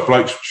the top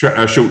bloke's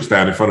shorts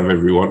down in front of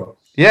everyone.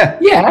 Yeah,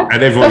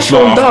 and everyone's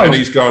laughed, and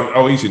he's gone,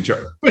 "Oh, he's in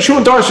charge." But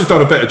Sean Dyche has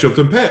done a better job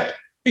than Pep.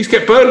 He's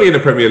kept Burnley in the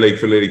Premier League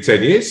for nearly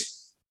 10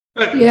 years.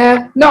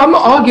 Yeah, no, I'm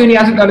not arguing he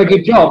hasn't done a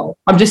good job.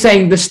 I'm just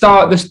saying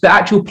the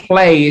actual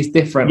play is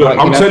different. Look,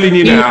 I'm telling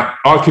you now,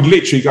 I could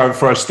literally go and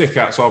throw a stick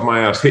outside my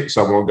house, hit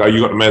someone and go,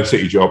 you got the Man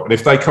City job. And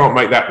if they can't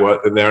make that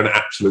work, then they're an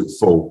absolute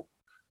fool.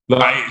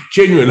 Like,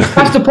 genuinely.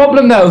 That's the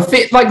problem, though.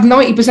 Like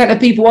 90% of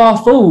people are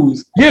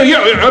fools. Yeah,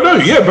 I know,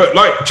 yeah. But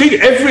like,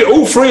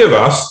 all 3 of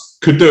us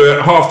could do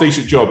a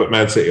half-decent job at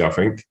Man City, I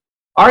think.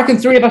 I reckon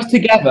 3 of us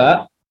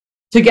together,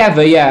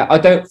 yeah. I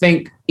don't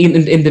think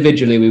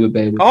individually we would be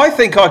able to. I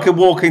think I could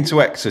walk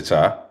into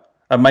Exeter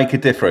and make a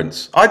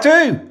difference. I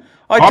do.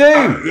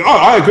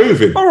 I agree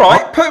with him. All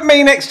right, put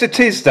me next to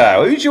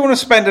Tisdale. Who do you want to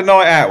spend a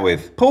night out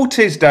with? Paul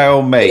Tisdale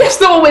or me? That's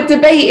not what we're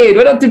debating.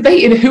 We're not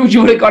debating who do you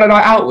want to go on a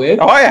night out with.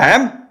 I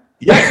am.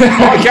 Yeah,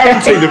 I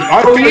guarantee them.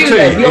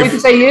 You want me to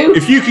say you?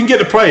 If you can get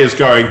the players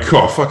going,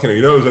 fucking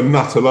hell, there was a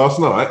nutter last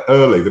night,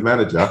 early, the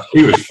manager.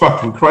 He was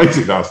fucking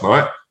crazy last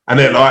night. And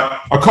they're like,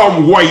 I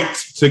can't wait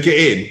to get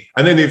in.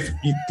 And then if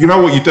you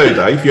know what you do,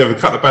 Dave, you have a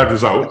couple of bad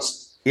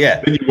results.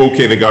 Yeah. Then you walk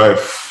in and go,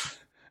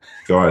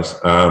 guys,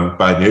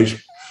 bad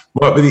news.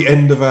 Might be the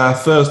end of our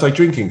Thursday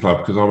drinking club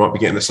because I might be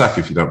getting the sack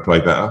if you don't play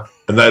better.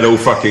 And they'll all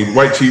fucking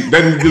wait till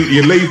then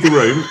you leave the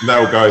room and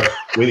they'll go,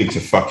 we need to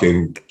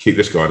fucking keep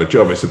this guy in a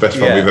job. It's the best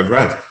fun we've ever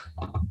had.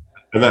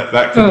 And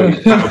that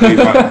could be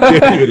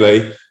like,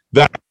 genuinely,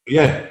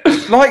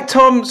 like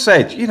Tom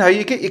said, you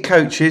get your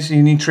coaches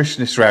and your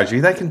nutritionists around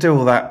you. They can do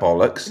all that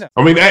bollocks.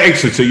 I mean, at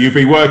Exeter, you'd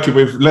be working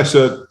with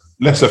lesser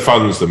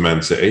funds than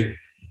Man City.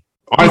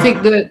 Do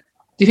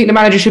you think the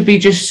manager should be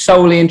just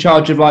solely in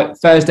charge of like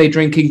Thursday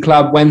drinking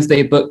club,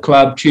 Wednesday book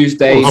club,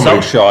 Tuesday?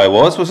 Solskjaer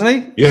wasn't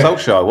he? Yeah.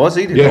 Solskjaer was.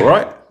 He did all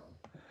right.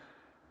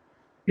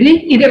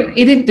 He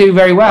didn't do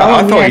very well.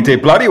 I thought he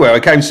did bloody well.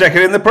 He came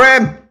second in the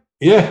Prem.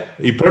 Yeah,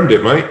 he premmed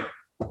it, mate.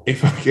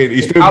 He's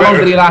doing How better. long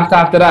did he last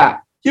after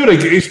that? Yeah,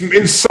 it's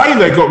insane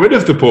they got rid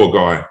of the poor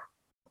guy.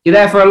 You're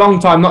there for a long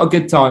time, not a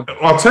good time.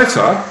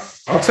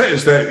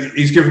 Arteta's there.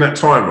 He's given that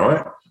time,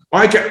 right?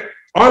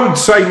 I would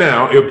say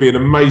now it would be an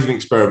amazing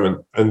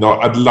experiment, and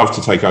I'd love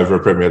to take over a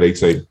Premier League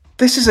team.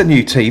 This is a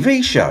new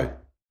TV show.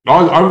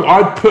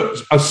 I'd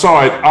put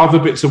aside other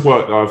bits of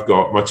work that I've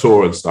got, my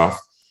tour and stuff,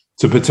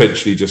 to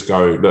potentially just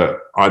go, look,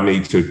 I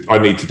need to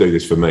do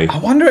this for me. I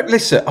wonder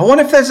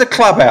if there's a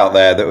club out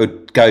there that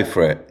would go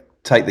for it,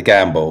 take the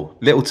gamble.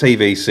 Little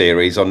TV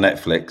series on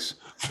Netflix.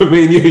 For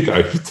me and you,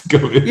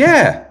 Dave.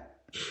 Yeah.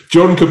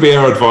 John could be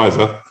our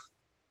advisor.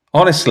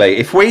 Honestly,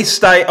 if we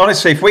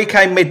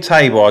came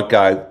mid-table, I'd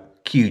go,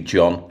 cue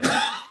John.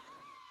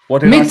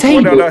 What did I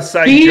say,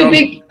 John?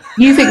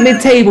 You think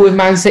mid-table with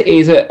Man City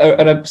is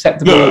an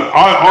acceptable...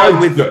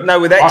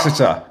 Look, with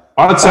Exeter.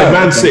 I'd say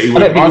Man City.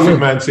 I think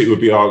Man City would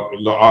be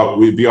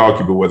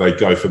arguable where they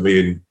go for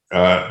me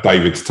and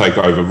David to take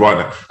over right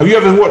now. Have you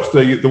ever watched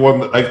the one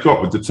that they've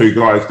got with the two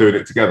guys doing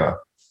it together?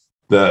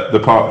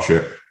 The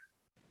partnership.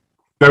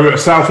 They were at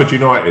Salford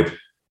United.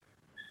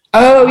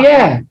 Oh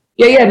yeah.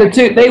 The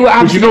two they were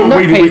absolutely. You know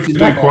what we could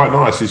do quite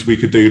nice is we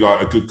could do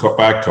like a good cop,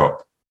 bad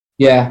cop.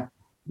 Yeah.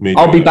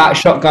 I'll be back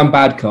shotgun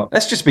bad cop.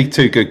 Let's just be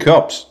two good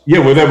cops. Yeah,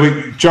 well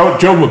then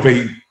John would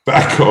be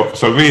bad cop,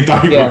 so me and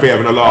Dave would be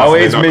having a laugh. Oh,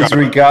 here's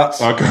misery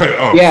guts. I go,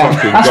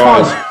 that's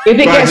guys, fine. If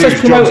it gets us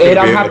promoted,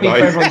 I'm happy for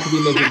everyone to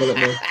be miserable at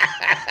me.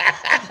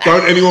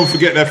 Don't anyone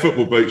forget their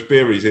football boots.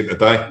 Beery's in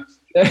today.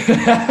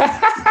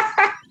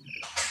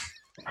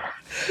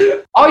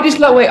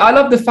 I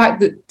love the fact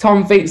that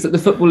Tom thinks that the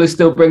footballers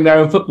still bring their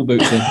own football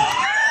boots in.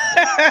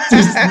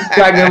 Just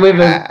drag them with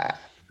them.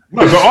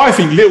 No, but I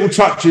think little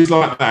touches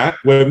like that,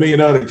 where me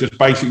and Erling just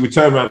basically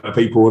turn around to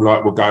people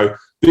and we'll go,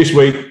 this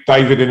week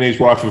David and his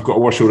wife have got to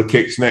wash all the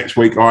kicks. Next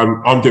week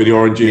I'm doing the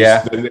oranges.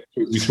 Yeah. Then next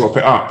week we swap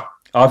it up.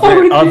 I've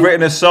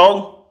written a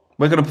song.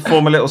 We're going to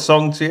perform a little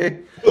song to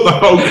you. The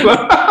whole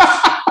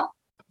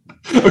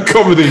a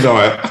comedy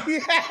night.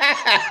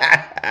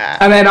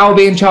 And then I'll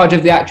be in charge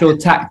of the actual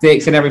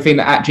tactics and everything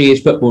that actually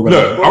is football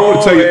related. Look,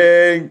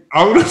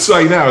 I want to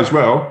say now as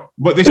well,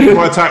 but this is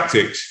my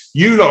tactics.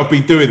 You lot have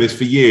been doing this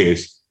for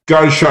years.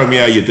 Go and show me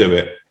how you do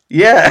it.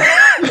 Yeah,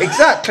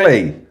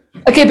 exactly.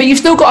 Okay, but you've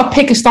still got to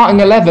pick a starting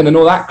 11 and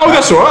all that. Oh,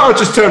 that's all right. I'll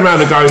just turn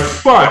around and go,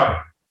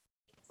 right,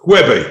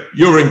 Webby,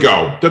 you're in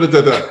goal.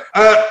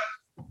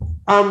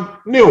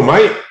 Neil,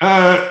 mate,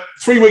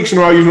 3 weeks in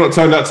a row you've not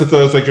turned up to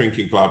Thursday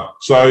Drinking Club.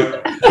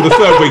 So for the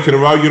third week in a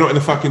row, you're not in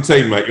the fucking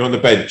team, mate. You're on the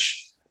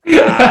bench.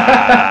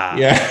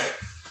 Yeah.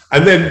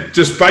 And then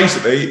just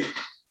basically,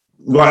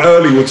 like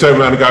early, we'll turn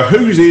around and go,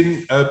 who's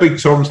in Big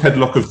Tom's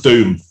Headlock of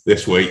Doom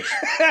this week?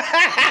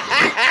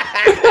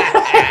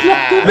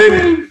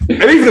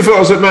 And even if I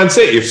was at Man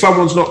City, if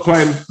someone's not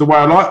playing the way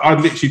I like,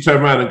 I'd literally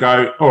turn around and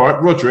go, all right,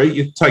 Rodri,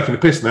 you're taking the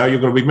piss now. You're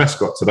going to be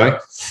mascot today.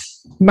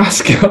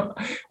 Mascot.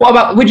 What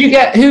about, do you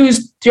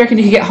reckon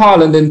you could get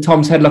Haaland in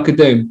Tom's Headlock of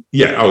Doom?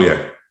 Yeah, oh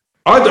yeah.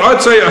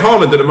 I'd say at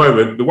Haaland at the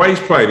moment, the way he's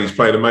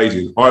playing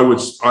amazing.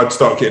 I'd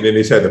start getting in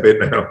his head a bit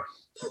now.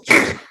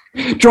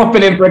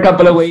 Dropping in for a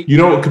couple of weeks. You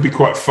know what could be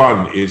quite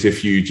fun is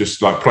if you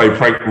just like play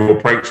more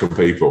pranks on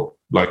people.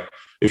 Like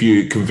if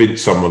you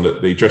convince someone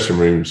that the dressing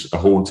rooms are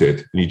haunted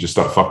and you just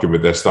start fucking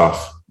with their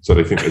stuff. So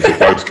they think there's a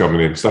ghost coming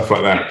in, stuff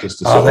like that. Just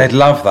to they'd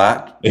love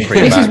that.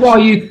 This is why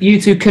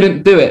you two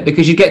couldn't do it,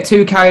 because you get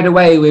too carried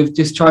away with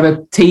just trying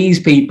to tease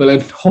people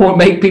and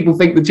make people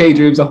think the change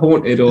rooms are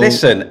haunted. Or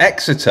listen,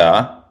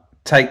 Exeter,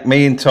 take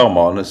me and Tom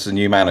on as the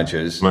new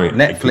managers. Mate,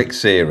 Netflix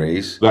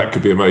series. That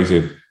could be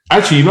amazing.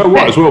 Actually, you know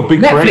what as well?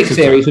 Big Netflix for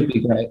Exeter. Series would be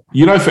great.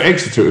 You know, for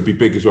Exeter, it would be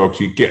big as well because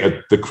you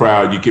get the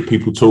crowd, you get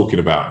people talking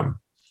about them.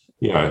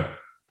 You know,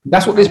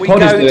 that's what this we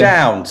pod is go doing.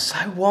 Down. So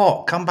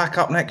what? Come back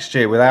up next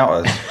year without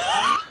us.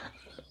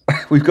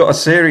 We've got a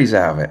series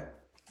out of it.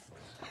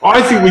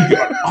 I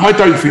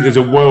don't think there's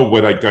a world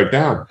where they'd go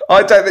down.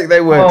 I don't think they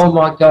would. Oh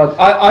my God.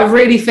 I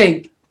really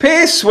think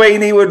Piers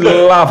Sweeney would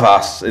love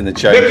us in the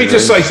change room. Let me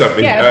just say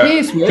something. Yeah,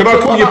 Piers would. Can I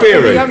call you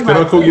Beery? Can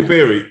I call you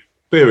Beery?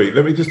 Beery,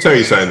 let me just tell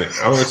you something.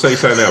 I'm going to tell you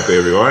something now,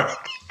 Beery, all right?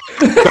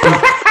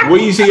 Some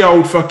wheezy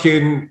old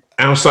fucking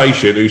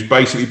Alsatian who's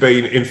basically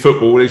been in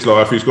football all his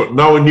life, who's got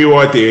no new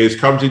ideas,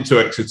 comes into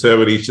Exeter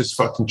and he's just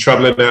fucking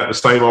trundling out the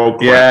same old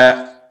crap.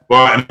 Yeah.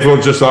 Right, and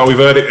everyone's just like, we've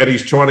heard it, and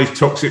he's trying his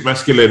toxic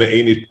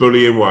masculinity and his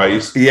bullying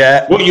ways.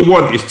 Yeah. What you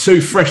want is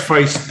two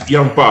fresh-faced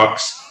young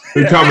bucks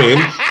who come in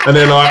and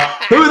they're like,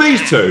 who are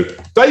these two?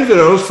 David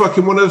Earl's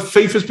fucking one of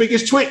FIFA's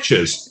biggest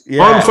twitchers.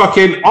 Yeah.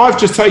 I've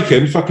just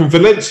taken fucking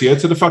Valencia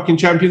to the fucking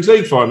Champions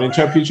League final in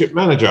Championship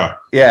Manager.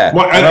 Yeah.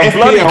 And I'm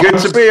bloody good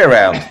to be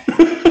around.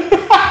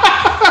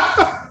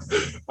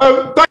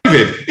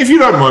 David, if you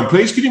don't mind,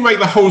 please, could you make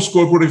the whole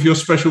squad one of your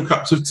special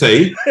cups of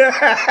tea?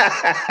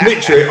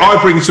 Literally, I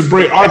bring some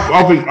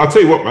I'll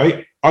tell you what,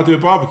 mate. I do a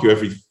barbecue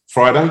every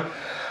Friday.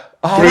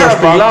 Oh,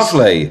 that'd be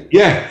lovely.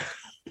 Yeah.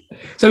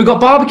 So we've got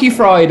barbecue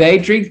Friday,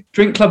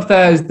 drink club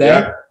Thursday.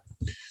 Yeah.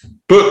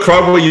 Book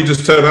club where you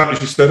just turn up.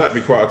 That'd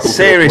be quite a cool.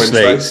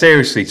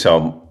 Seriously,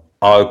 Tom,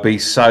 I would be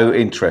so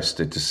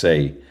interested to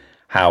see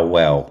how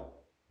well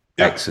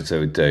Exeter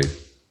would do.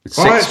 It's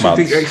 6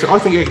 months. I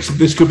think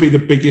this could be the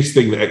biggest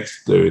thing that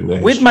Exeter do in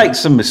there. We'd make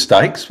some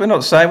mistakes. We're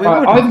not saying we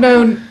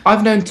wouldn't.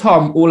 I've known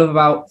Tom all of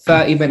about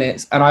 30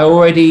 minutes, and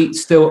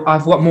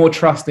I've got more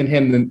trust in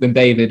him than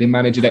David in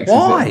managing Exeter.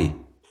 Why?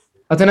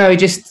 I don't know.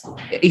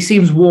 He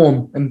seems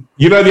warm. And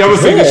the other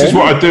thing, this is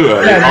what I do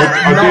early.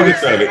 I do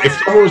this early. If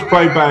someone was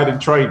playing bad in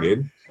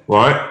training,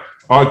 right,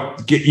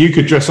 you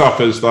could dress up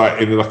as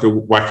like in like a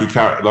wacky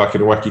character, like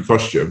in a wacky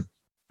costume,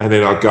 and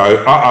then I'd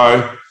go,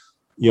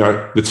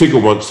 the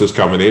Tickle Monster's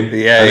coming in.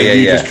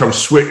 You just come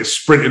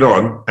sprinting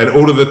on, and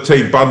all of the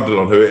team bundle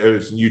on who it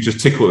is, and you just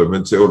tickle them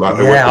until like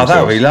they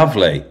that would be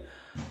lovely.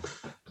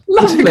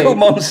 Lovely. Tickle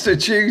Monster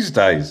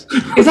Tuesdays.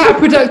 Is that a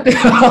productive?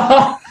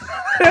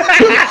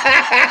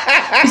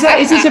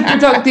 Is this a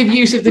productive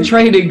use of the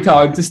training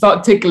time to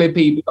start tickling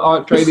people that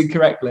aren't training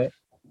correctly?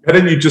 And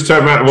then you just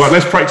turn around and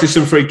let's practice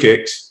some free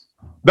kicks.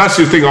 That's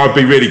the thing I'd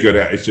be really good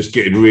at, is just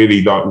getting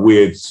really like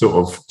weird sort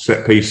of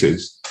set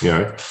pieces,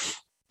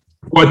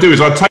 What I do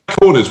is I take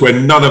corners where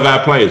none of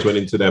our players went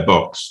into their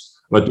box.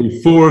 I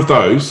do 4 of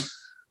those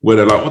where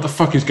they're like, what the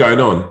fuck is going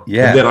on?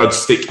 Yeah. And then I'd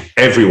stick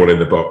everyone in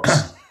the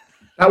box.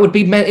 That would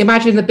be,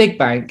 imagine the big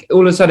bank.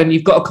 All of a sudden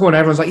you've got a corner,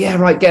 everyone's like, yeah,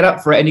 right, get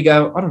up for it. And you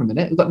go, hold on a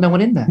minute, we've got no one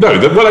in there. No,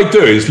 what they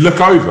do is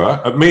look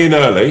over at me and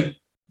Early,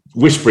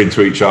 whispering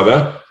to each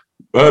other.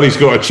 Early's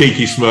got a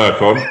cheeky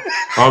smirk on.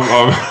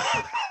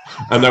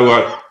 And they're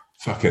like,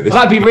 fuck it.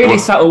 That'd be really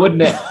subtle,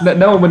 wouldn't it?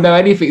 No one would know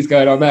anything's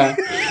going on there.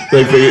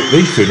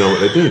 These two know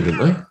what they're doing,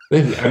 don't they?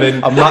 And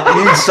then I'm like,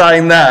 you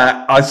saying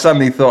that, I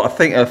suddenly thought, I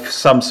think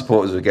some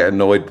supporters would get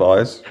annoyed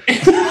by us.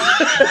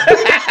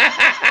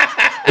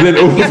 And then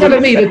you're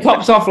telling me the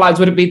tops off lads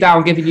wouldn't be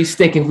down giving you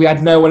stick if we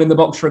had no one in the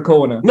box for a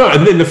corner? No,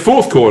 and then the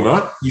 4th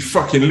corner, you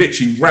fucking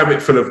literally ram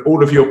it full of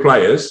all of your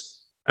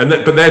players,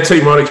 but their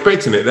team aren't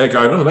expecting it. They're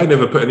going, oh, they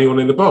never put anyone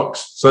in the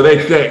box. So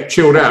they're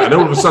chilled out, and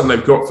all of a sudden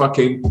they've got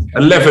fucking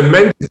 11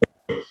 men.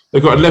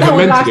 They've got 11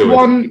 men to deal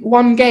with.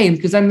 One game,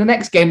 because then the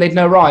next game they'd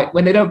know, right,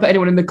 when they don't put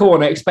anyone in the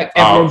corner, expect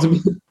everyone to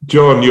be...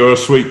 John, you're a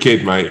sweet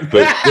kid, mate,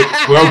 but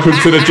welcome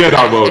to the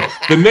Jedi world.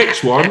 The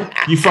next one,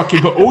 you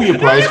fucking put all your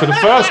players for the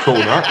first corner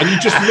and you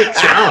just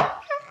mix it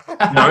up.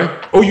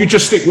 Or you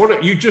just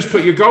you just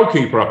put your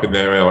goalkeeper up in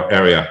their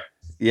area.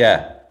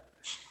 Yeah.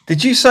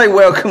 Did you say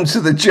welcome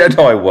to the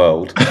Jedi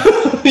world?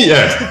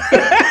 Yeah.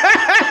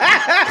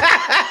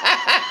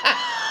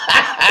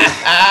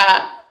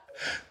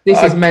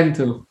 This is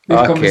mental.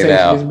 This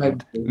conversation is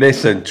mental.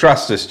 Listen,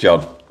 trust us,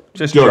 John.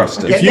 Just trust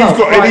us. If you've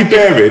got any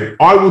bearing,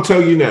 I will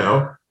tell you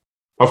now,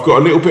 I've got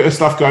a little bit of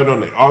stuff going on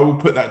there. I will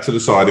put that to the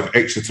side if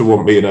Exeter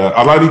want me and Early.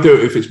 I'll only do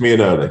it if it's me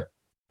and Early.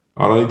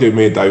 I'll only do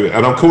me and David.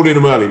 And I'm calling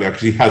him early now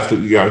because he has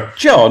to go.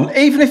 John,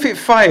 even if it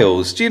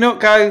fails, do you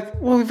not go,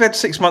 well, we've had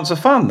 6 months of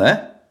fun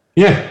there?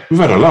 Yeah, we've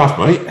had a laugh,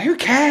 mate. Who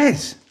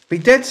cares? Be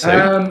dead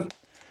soon.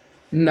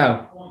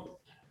 No.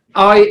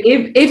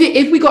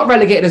 If we got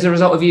relegated as a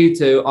result of you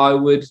two, I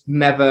would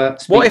never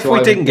speak What if we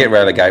didn't get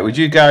relegated? Would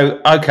you go,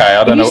 okay,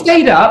 I don't know.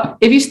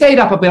 If you stayed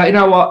up, I'd be like, you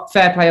know what,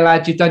 fair play,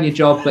 lads, you've done your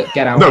job, but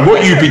get out. No,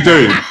 what you'd be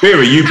doing,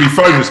 Beery, you'd be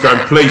phoning us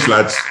going, please,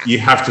 lads, you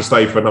have to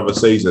stay for another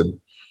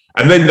season.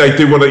 And then they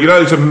do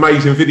those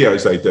amazing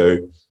videos they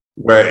do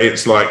where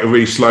it's like a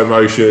really slow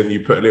motion,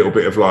 you put a little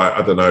bit of like,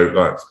 I don't know,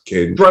 like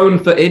fucking... drone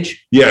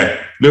footage.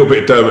 Yeah, a little bit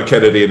of Dermot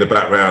Kennedy in the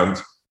background.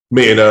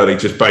 Me and Early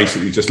just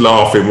basically just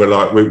laughing. We're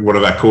like one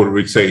of our corner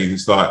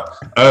routines, like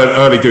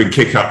Early doing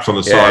kick ups on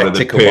the side of the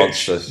tickle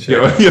pitch. Monsters,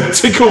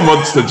 Tickle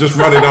monster just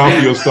running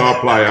after your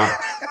star player.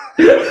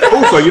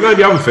 Also,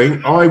 the other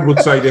thing, I would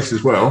say this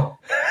as well.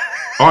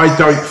 I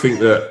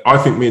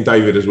think me and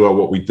David as well,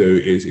 what we do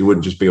is it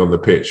wouldn't just be on the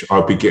pitch.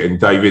 I'd be getting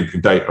David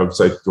and I'd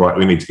say, right,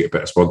 we need to get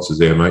better sponsors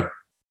here, mate.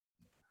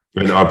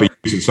 And I'd be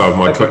using some of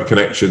my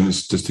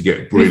connections just to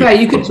get really.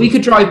 Yeah, we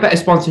could drive better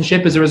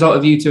sponsorship as a result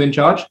of you two in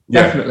charge.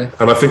 Yeah. Definitely.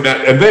 And I think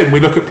that, and then we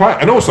look at play.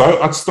 And also,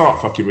 I'd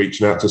start fucking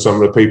reaching out to some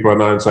of the people I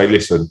know and say,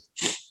 listen,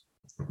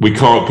 we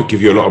can't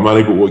give you a lot of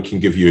money, but what we can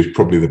give you is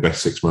probably the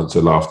best 6 months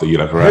of laughter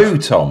you'll ever have. Who,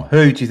 Tom?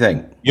 Who do you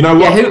think? You know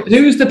what? Yeah,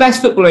 who's the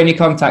best footballer in your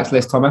contacts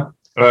list, Tommy?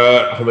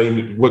 I've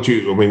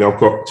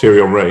got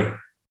Thierry Henry.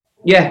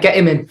 Yeah, get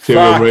him in.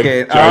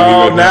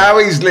 Now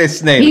he's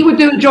listening. He would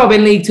do a job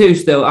in League Two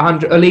still,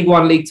 League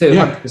One, League Two,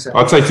 100%.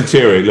 I'd say to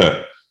Thierry,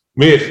 look,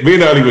 me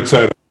and Early would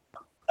turn.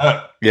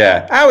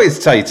 Yeah. How is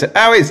TT?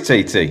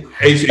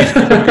 He's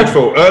good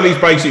for. Early's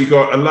basically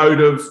got a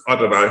load of, I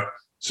don't know,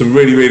 some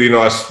really, really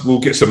nice, we'll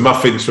get some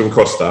muffins from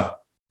Costa.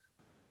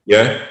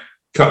 Yeah?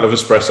 Couple of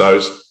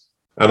espressos.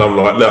 And I'm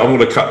like, look, I'm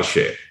going to cut the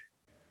shit.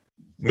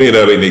 Me and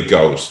Early need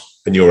goals,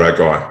 and you're our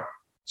guy.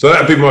 So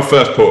that'd be my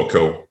first port of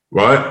call,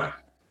 right?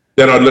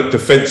 Then I'd look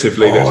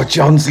defensively. Oh,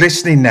 John's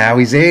listening now.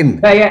 He's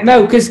in. Yeah,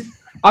 no, because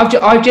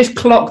I've just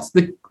clocked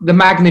the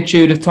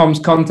magnitude of Tom's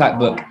contact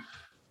book.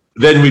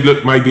 Then we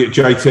look maybe at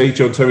JT,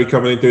 John Terry,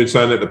 coming in doing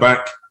something at the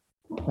back.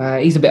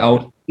 He's a bit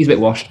old. He's a bit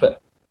washed,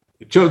 but...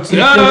 John,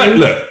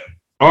 look,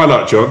 I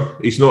like John.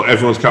 He's not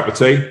everyone's cup of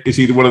tea. Is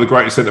he one of the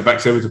greatest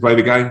centre-backs ever to play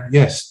the game?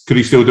 Yes. Could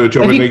he still do a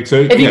job in League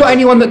Two? Have you got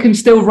anyone that can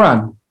still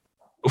run?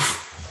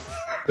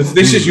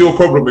 This is your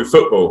problem with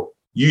football.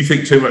 You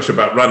think too much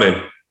about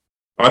running.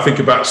 I think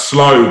about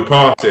slow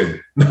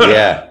passing.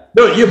 Yeah.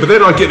 But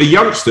then I get the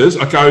youngsters.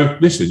 I go,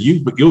 listen,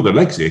 you're the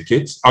legs here,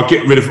 kids. I'll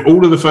get rid of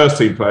all of the first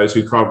team players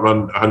who can't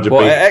run 100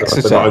 meters.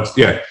 Exercise.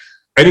 Yeah.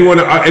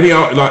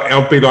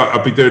 I'll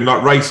be doing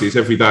like races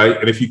every day,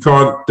 and if you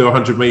can't do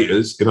 100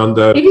 meters in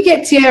under, if you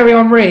get Thierry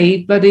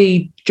Henry,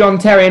 bloody John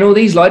Terry, and all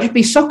these like, just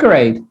be soccer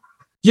aid.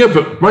 Yeah,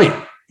 but mate,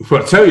 if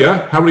I tell you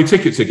how many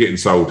tickets are getting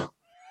sold.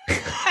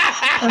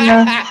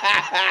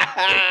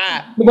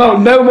 Well,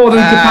 no more than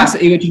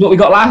capacity, which is what we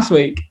got last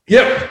week.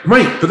 Yep,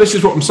 mate. But this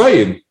is what I'm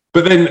saying.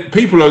 But then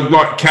people are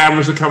like,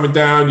 cameras are coming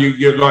down.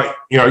 You're like,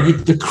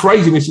 the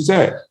craziness is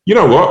there. You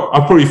know what?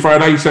 I'll probably throw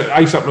an ace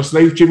up my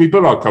sleeve. Jimmy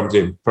Bullard comes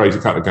in, plays a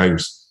couple of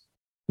games.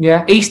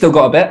 Yeah, he's still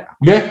got a bit.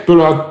 Yeah,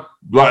 Bullard,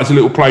 like as a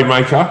little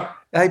playmaker.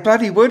 They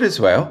bloody would as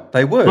well.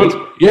 They would.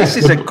 Well, yeah, this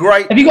is a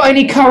great... Have you got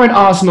any current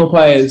Arsenal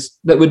players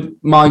that would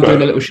mind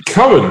doing a little...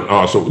 Current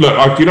Arsenal?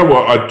 Look, you know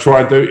what I'd try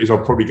and do is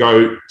I'll probably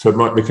go to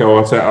Mikel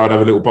Arteta. I'd have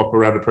a little bop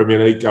around the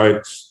Premier League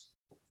going,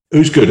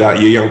 who's good out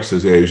of your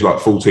youngsters here who's like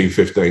 14,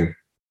 15?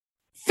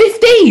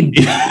 15?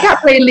 You can't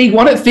play in League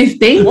One at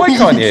 15. Why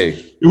can't you?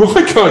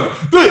 Why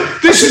can't?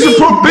 Look, this is the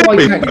problem.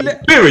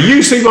 Billy,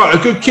 you seem like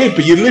a good kid,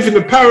 but you live in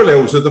the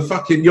parallels of the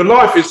fucking... Your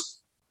life is...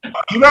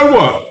 You know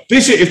what?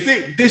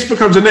 If this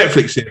becomes a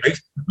Netflix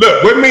series,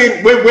 look, when me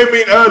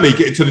and Early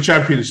get into the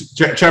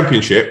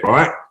championship,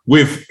 right,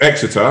 with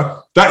Exeter,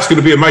 that's going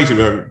to be an amazing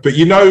moment. But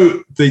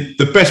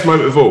the best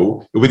moment of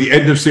all will be the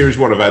end of series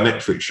 1 of our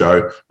Netflix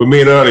show, when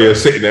me and Early are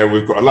sitting there,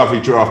 we've got a lovely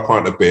draft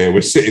pint of beer,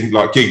 we're sitting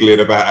like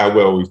giggling about how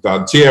well we've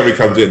done. Thierry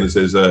comes in and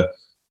says, that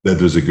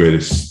was the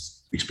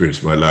greatest experience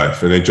of my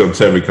life. And then John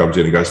Terry comes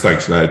in and goes,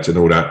 thanks, lads, and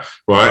all that,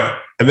 right?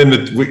 And then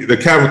the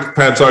camera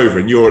pans over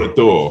and you're at the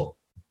door.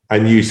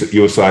 And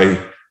you'll say,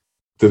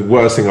 the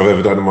worst thing I've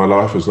ever done in my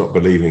life was not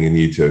believing in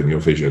you two and your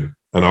vision.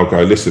 And I'll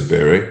go, listen,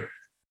 Beery,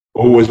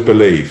 always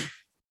believe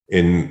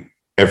in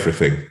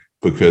everything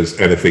because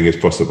anything is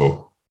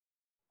possible.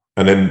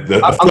 And then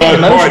the third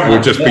point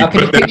will just be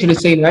put down. The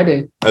scene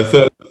ready. And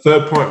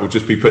third point will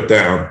just be put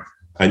down,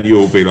 and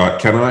you'll be like,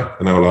 can I?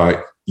 And I'll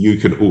like, you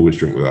can always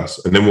drink with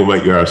us. And then we'll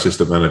make you our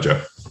assistant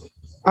manager.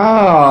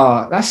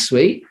 Oh, that's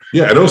sweet.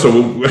 Yeah, and also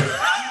we'll...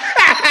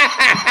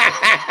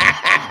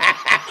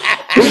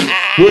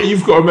 Well,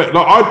 you've got to admit,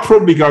 like, I'd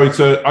probably go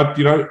to,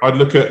 I'd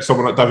look at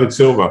someone like David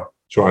Silva,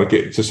 trying to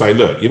get to say,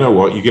 look, you know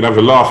what, you can have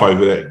a laugh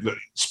over there. Look,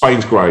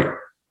 Spain's great,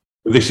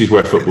 but this is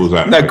where football's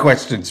at. No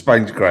question,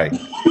 Spain's great.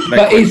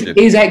 But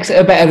is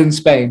Exeter better than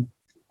Spain?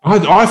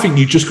 I think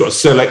you just got to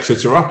sell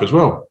Exeter up as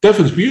well.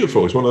 Devon's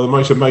beautiful. It's one of the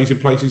most amazing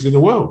places in the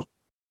world.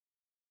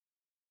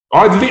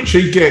 I'd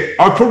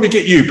probably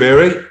get you,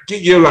 Barry,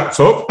 get your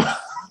laptop.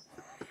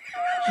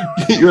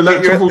 Get your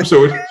laptop all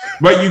sorted.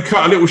 Mate, you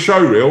cut a little show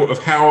reel of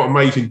how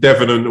amazing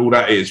Devon and all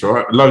that is,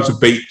 right? Loads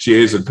of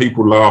beaches and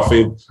people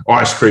laughing,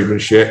 ice cream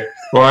and shit,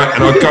 right?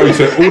 And I'd go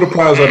to all the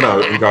players I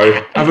know and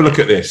go, have a look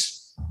at this.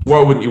 Why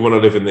wouldn't you want to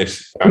live in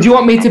this? Would you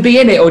want me to be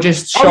in it or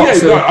just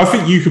shots? I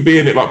think you could be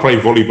in it, like playing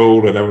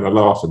volleyball and having a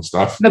laugh and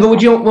stuff. No, but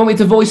would you want me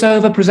to voice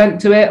over, present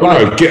to it?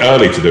 Well, no, get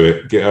early to do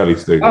it. Get early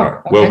to do it. Right.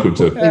 Okay. Welcome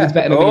to... Yeah.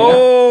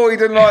 He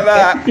didn't like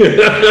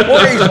that.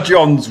 What is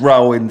John's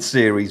role in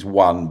Series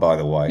 1, by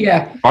the way?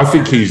 Yeah. I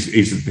think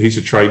he's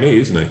a trainee,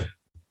 isn't he?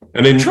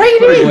 And in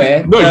trainee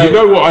where? No, you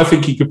know what I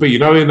think he could be? You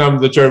know, in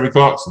the Jeremy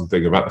Clarkson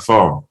thing about the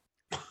farm?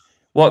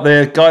 What,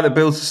 the guy that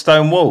builds the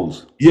stone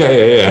walls?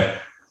 Yeah.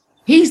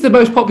 He's the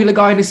most popular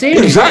guy in the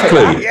series.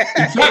 Exactly.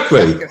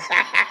 Exactly.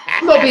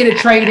 I'm not being a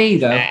trainee,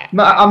 though.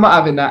 I'm not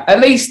having that.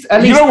 At least.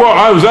 You know what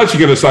I was actually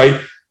going to say?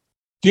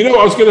 Do you know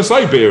what I was going to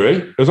say, Beery?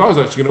 Because I was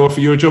actually going to offer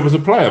you a job as a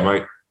player,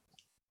 mate.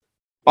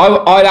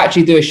 I'd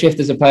actually do a shift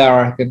as a player,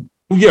 I reckon.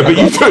 Yeah, but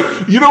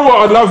you know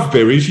what I love,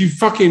 Beery, is you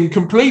fucking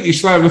completely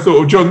slammed the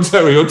thought of John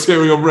Terry or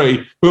Thierry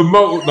Henry, who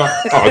are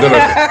I don't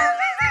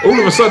know. All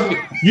of a sudden,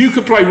 you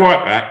could play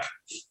right back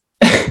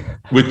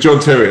with John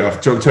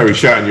Terry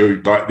shouting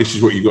you like, this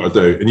is what you got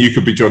to do, and you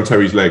could be John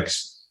Terry's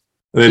legs.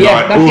 And then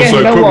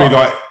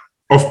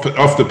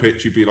off the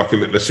pitch, you'd be like a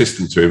little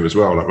assistant to him as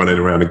well, like running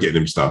around and getting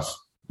him stuff.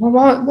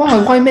 Well,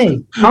 why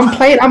me?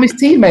 I'm his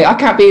teammate. I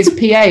can't be his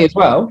PA as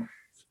well.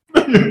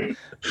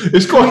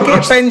 It's quite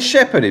nice. Get Ben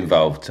Shepherd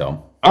involved,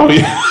 Tom. Oh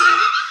yeah.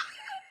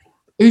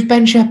 Who's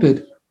Ben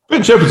Shepherd?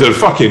 Ben Shepherd's a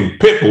fucking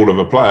pitbull of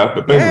a player,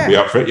 but Ben would be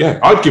up for it. Yeah,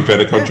 I'd give Ben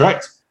a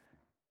contract.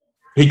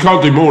 He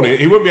can't do more.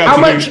 He wouldn't be able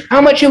to.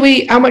 How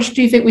much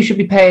do you think we should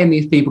be paying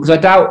these people? Because I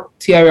doubt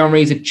Thierry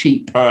Henry's are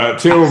cheap. Thierry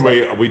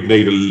Henry, we'd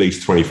need at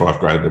least 25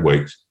 grand a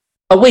week.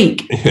 A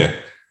week? Yeah.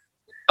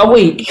 A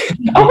week?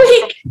 A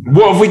week?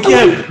 What if we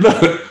get?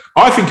 Look,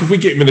 I think if we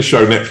get him in the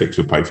show, Netflix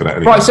would pay for that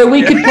anyway. Right, so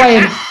we could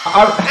play him.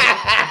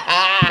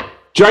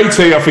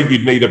 JT, I think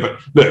you'd need look,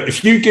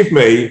 if you give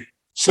me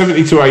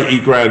 70 to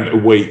 80 grand a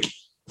week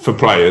for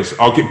players,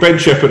 I'll get Ben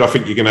Shepherd. I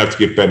think you're going to have to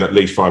give Ben at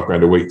least 5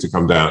 grand a week to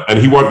come down, and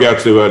he won't be able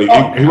to do early.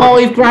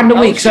 5 grand a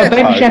week. So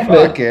Ben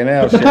Shepherd,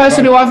 the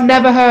person who I've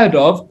never heard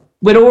of,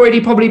 would already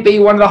probably be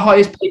one of the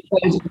highest paid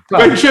players in the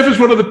club. Ben Shepherd's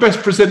one of the best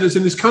presenters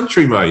in this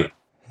country, mate.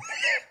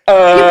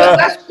 But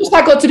that's just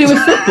got to do with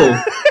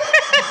football.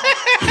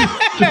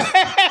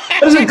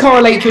 Doesn't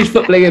correlate to his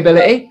footballing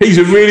ability. He's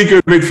a really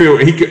good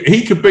midfielder.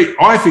 He could be.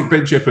 I think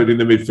Ben Shepherd in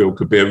the midfield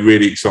could be a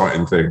really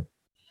exciting thing.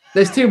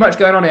 There's too much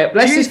going on here.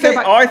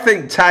 I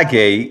think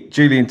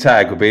Julian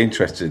Tagg would be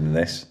interested in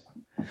this.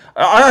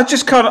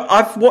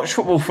 I've watched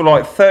football for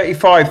like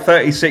 35,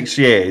 36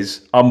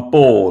 years. I'm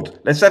bored.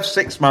 Let's have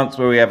 6 months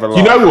where we have a lot.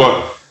 You know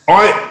what?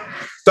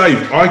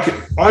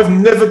 I've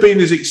never been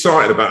as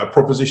excited about a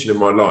proposition in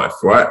my life,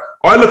 right?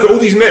 I look at all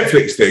these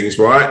Netflix things,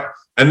 right?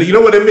 And you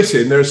know what they're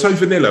missing? They're so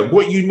vanilla.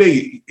 What you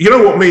need, you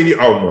know what me and you,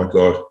 oh my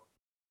God.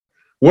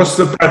 What's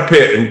the Brad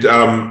Pitt and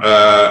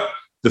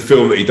the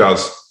film that he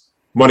does?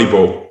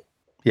 Moneyball.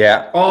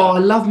 Yeah. Oh, I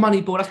love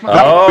Moneyball. That's my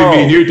That would be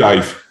me and you,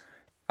 Dave.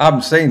 I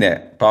haven't seen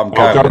it, but I'm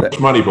going with it.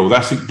 Moneyball.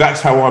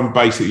 That's how I'm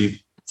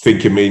basically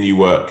thinking me and you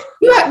work.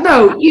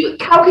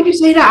 How could you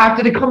say that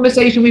after the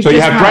conversation we've just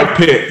had? So you have Brad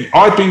Pitt.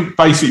 I'd be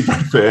basically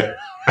Brad Pitt.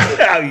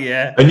 Oh,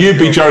 yeah. And you'd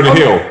be Jonah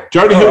Hill.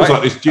 Jonah Hill's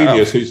like this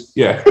genius who's,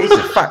 yeah. He's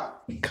a fat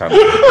cunt.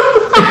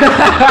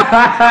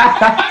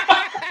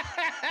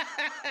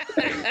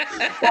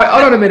 Right,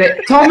 hold on a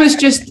minute. Thomas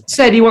just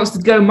said he wants to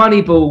go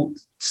Moneyball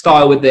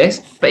style with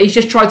this, but he's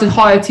just tried to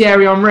hire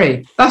Thierry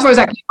Henry. That's not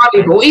exactly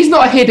Moneyball. He's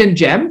not a hidden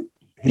gem.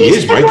 He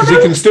is, mate, because he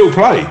can still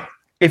play.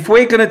 If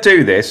we're going to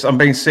do this, I'm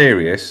being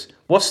serious.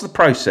 What's the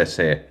process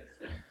here?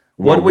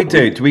 What do we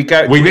do? Do we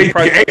go? We need to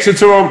get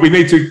Exeter on. We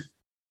need to.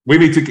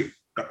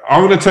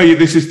 I'm going to tell you.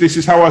 This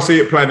is how I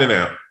see it planning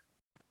out.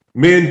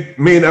 Me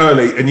and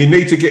Early, and you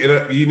need to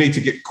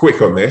get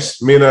quick on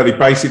this. Me and Early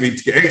basically need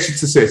to get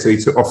Exeter City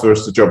to offer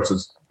us the jobs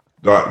as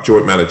like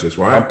joint managers.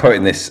 Right. I'm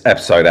putting this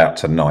episode out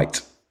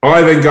tonight.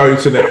 I then go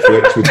to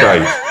Netflix with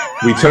Dave.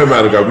 We turn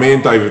around and go, me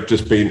and Dave have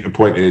just been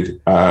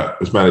appointed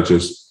as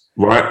managers,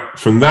 right?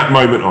 From that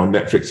moment on,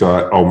 Netflix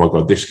are like, oh my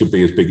God, this could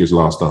be as big as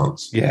Last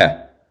Dance.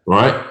 Yeah.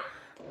 Right?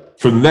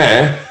 From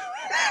there,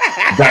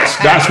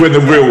 that's when the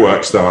real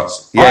work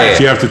starts. Yeah, I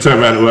actually have to turn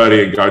around to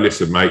Early and go,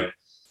 listen, mate,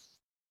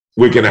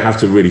 we're going to have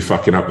to really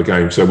fucking up the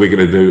game. So we're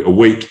going to do a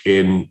week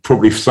in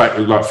probably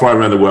like flying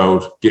around the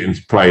world, getting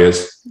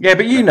players. Yeah,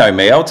 but you know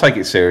me, I'll take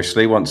it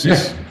seriously once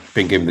it's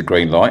been given the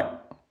green light.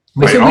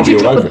 Mate, so would you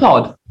drop the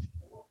pod?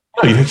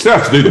 No, you still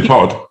have to do the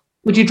pod.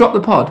 Would you drop the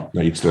pod?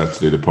 No, you'd still have to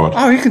do the pod.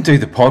 Oh, you can do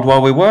the pod while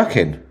we're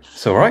working.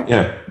 It's all right.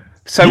 Yeah.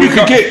 So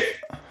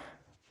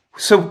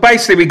So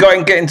basically, we got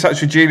to get in touch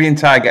with Julian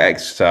Tagg at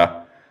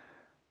Exeter.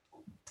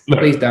 Look,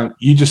 please don't.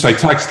 You just say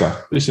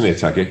Tagster. Listen here,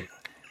 Taggy.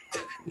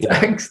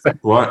 Tagster.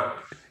 Right.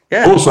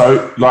 Yeah.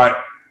 Also, like,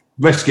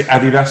 let's get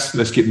Adidas.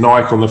 Let's get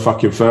Nike on the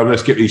fucking firm.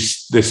 Let's get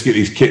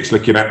these kits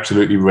looking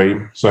absolutely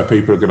ream, so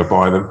people are going to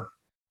buy them.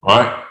 All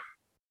right.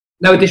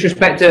 No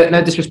disrespect to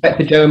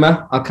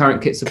Joma, our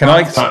current kit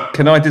supplier.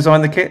 Can I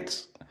design the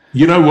kits?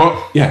 You know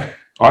what? Yeah,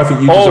 I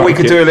think you. Or we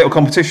could do a little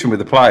competition with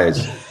the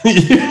players.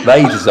 Yeah.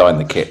 They design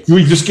the kits.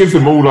 We just give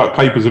them all like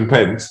papers and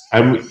pens,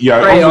 and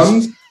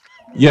crayons.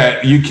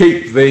 Yeah, you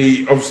keep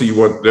the. Obviously, you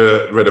want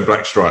the red and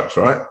black stripes,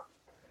 right?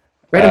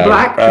 Red and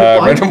black.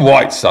 Red and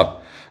white, son.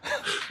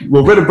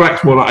 Well, red and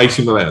black's more like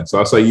AC Milan, so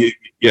I say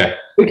yeah.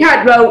 We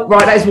can't. Well,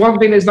 right. That's one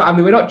thing that's not. I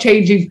mean, we're not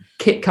changing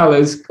kit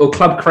colours or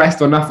club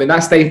crest or nothing. That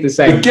stays the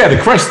same. Yeah, the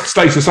crest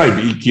stays the same,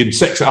 but you can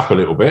sex it up a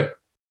little bit.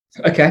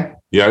 Okay.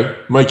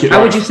 Make it.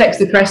 How would you sex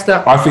the crest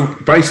up? I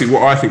think basically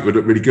what I think would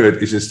look really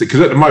good is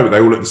because at the moment they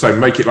all look the same.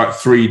 Make it like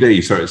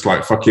 3D, so it's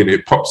like fucking.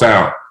 It pops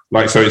out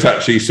like so. It's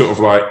actually sort of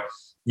like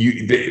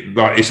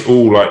it's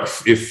all like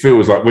it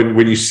feels like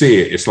when you see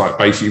it, it's like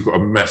basically you've got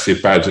a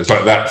massive badge. It's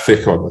like that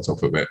thick on the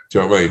top of it. Do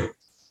you know what I mean?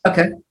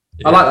 Okay.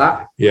 Yeah. I like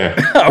that.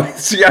 Yeah. Oh,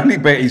 it's the only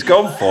bit he's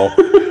gone for.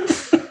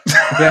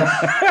 Yeah.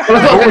 Well,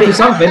 I've got to agree with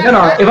something, don't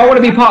I? If I want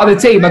to be part of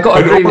the team, I've got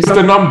to agree with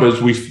something. The numbers,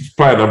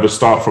 player numbers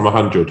start from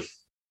 100.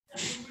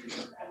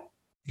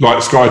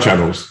 Like Sky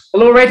Channels.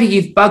 Well, already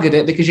you've buggered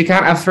it because you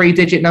can't have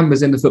 3-digit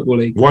numbers in the Football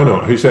League. Why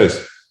not? Who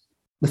says?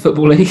 The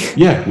Football League.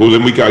 Yeah, well,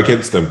 then we go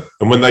against them.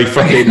 And when they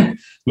fucking...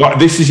 like,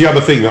 this is the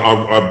other thing that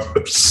I'm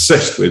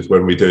obsessed with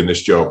when we're doing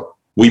this job.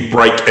 We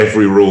break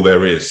every rule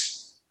there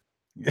is.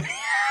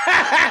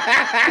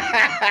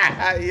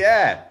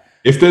 Yeah.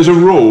 If there's a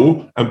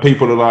rule and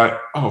people are like,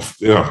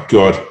 oh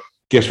God,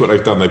 guess what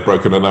they've done? They've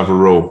broken another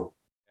rule.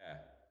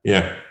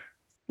 Yeah.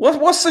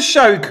 What's the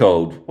show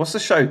called?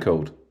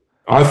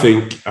 I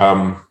think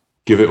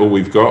Give It All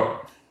We've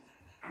Got.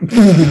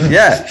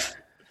 Yeah.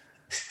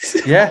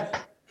 Yeah.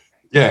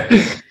 Yeah.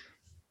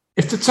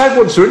 If the Tag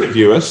wants to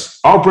interview us,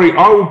 I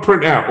will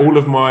print out all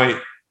of my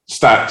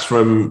stats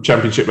from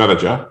Championship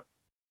Manager.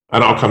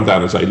 And I'll come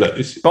down and say, look,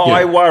 this... But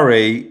I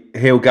worry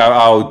he'll go,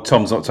 oh,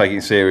 Tom's not taking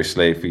it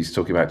seriously if he's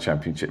talking about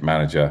Championship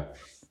Manager.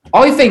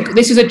 I think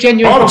this is a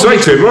genuine... I'll say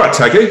to him, right,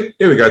 Taggy,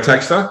 here we go,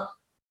 Tagster.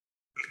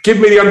 Give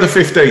me the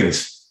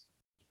under-15s.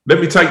 Let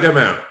me take them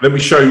out. Let me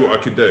show you what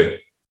I can do.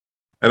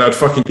 And I'd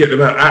fucking get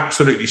them out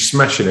absolutely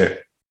smashing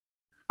it.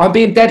 I'm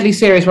being deadly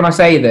serious when I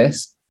say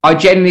this. I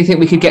genuinely think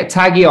we could get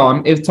Taggy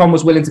on if Tom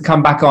was willing to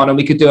come back on and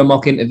we could do a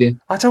mock interview.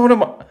 I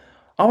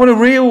want a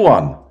real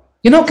one.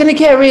 You're not going to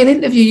get a real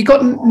interview. You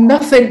got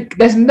nothing.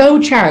 There's no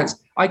chance.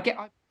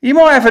 You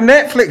might have a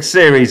Netflix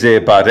series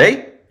here,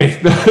 buddy.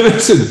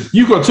 Listen,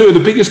 you've got two of the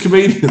biggest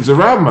comedians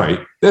around, mate.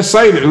 They're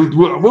saying it.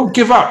 We'll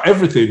give up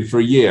everything for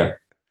a year.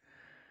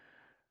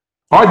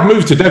 I'd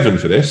move to Devon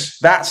for this.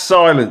 That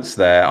silence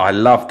there, I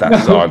love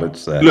that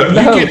silence there. Look,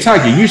 you get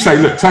Taggy. You say,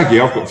 look,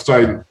 Taggy, I've got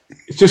something.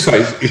 Just say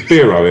it's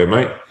Biro here,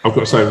 mate. I've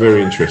got something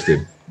very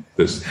interesting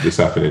that's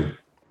happening.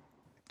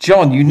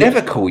 John, you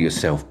never call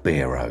yourself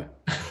Biro.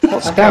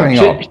 What's going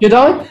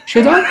on?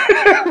 Should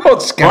I?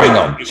 What's going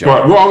on, John?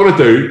 Right, what I'm going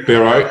to do,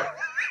 Biro,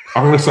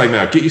 I'm going to say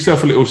now, get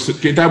yourself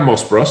get down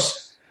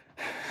Mossbros,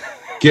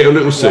 get a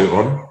little suit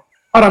on.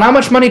 Hold on, how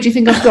much money do you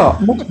think I've got?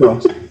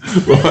 Mossbros.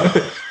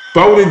 Right,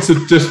 bowl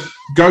into, just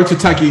go to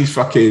Taggy's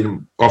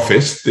fucking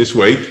office this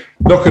week,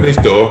 knock on his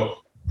door,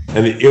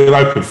 and he'll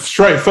open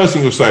straight. First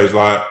thing he'll say is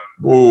like,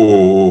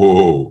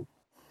 whoa,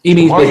 why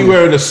are you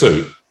wearing a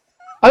suit?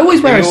 I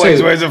always wear a suit. He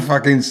always wears a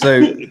fucking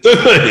suit.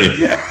 Doesn't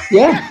he?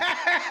 Yeah.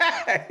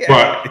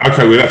 Right,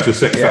 okay, we'll have to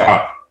set that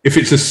up. If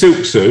it's a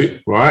silk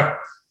suit, right,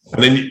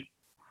 and then,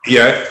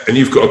 and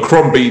you've got a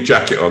Crombie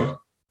jacket on,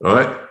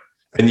 right,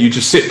 and you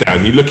just sit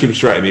down, you look him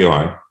straight in the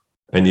eye,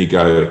 and you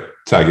go,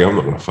 Taggy, I'm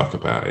not going to fuck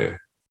about here.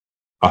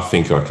 I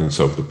think I can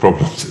solve the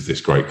problems of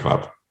this great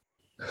club.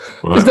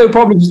 Right? There's no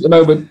problems at the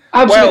moment.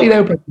 Absolutely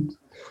no problems.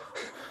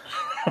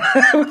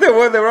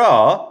 Well, there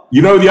are.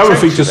 You know, the other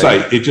thing to say,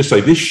 it just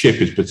say, this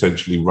ship is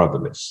potentially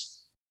rudderless.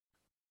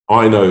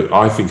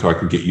 I think I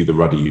can get you the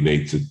rudder you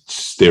need to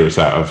steer us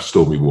out of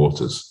stormy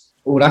waters.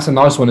 Oh, that's a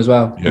nice one as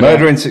well. Yeah.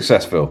 Murder in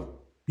Successville.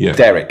 Yeah.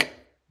 Derek.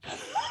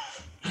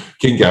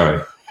 King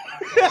Gary.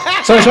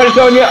 So shall I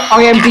go on your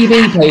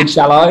IMDb page,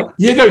 shall I?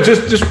 Yeah, no,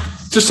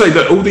 just say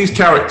that all these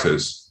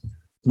characters,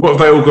 what have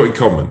they all got in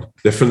common?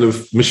 They're from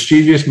the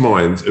mischievous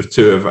minds of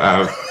two of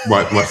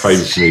my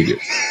favourite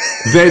comedians.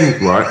 Then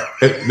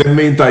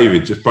me and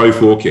David just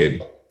both walk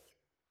in,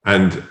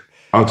 and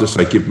I'll just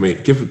say,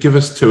 give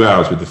us 2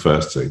 hours with the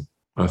first two.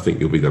 I think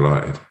you'll be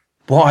delighted.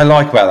 What I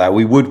like about that,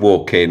 we would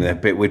walk in a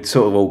bit, we'd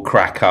sort of all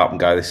crack up and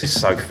go, "This is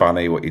so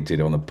funny what you did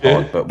on the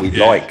pod," but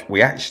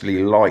we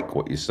actually like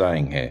what you're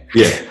saying here.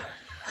 Yeah,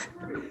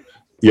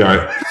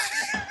 yeah.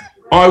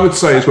 I would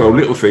say as well,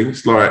 little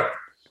things like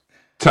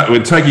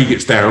when Taggy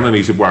gets down and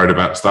he's worried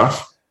about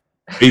stuff,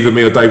 either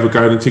me or Dave will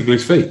go in and tickle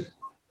his feet.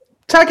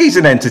 Taggy's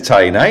an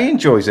entertainer. He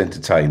enjoys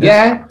entertainers.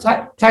 Yeah,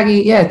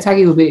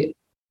 Taggy will be.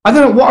 I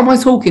don't know, what am I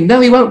talking? No,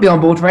 he won't be on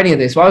board for any of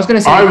this. Well, I was going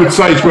to say. I would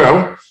say as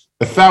well,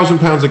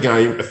 £1,000 a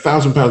game,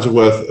 £1,000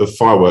 worth of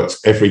fireworks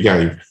every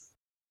game.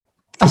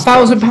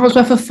 £1,000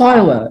 worth of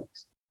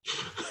fireworks.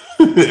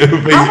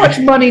 How much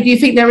money do you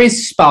think there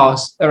is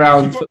sparse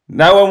around?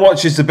 No one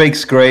watches the big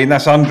screen.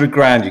 That's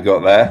 £100,000 you got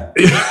there.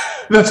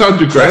 That's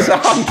 £100,000. That's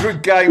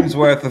 100 games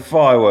worth of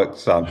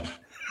fireworks, son.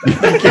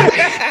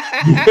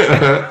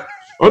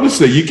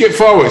 Honestly, you get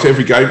fireworks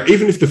every game.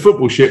 Even if the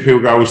football ship, he'll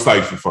go, "We'll stay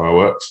for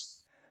fireworks."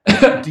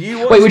 Do you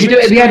watch Wait, would you do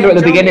it at the end or at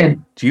the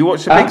beginning? Do you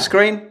watch the big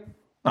screen?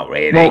 Not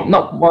really. Well,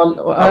 not one.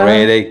 Not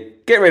really.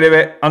 Get rid of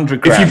it.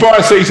 £100,000. If you buy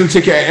a season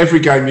ticket at every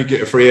game, you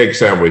get a free egg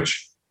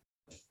sandwich.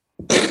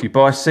 You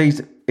buy a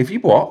season. If you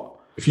what?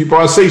 If you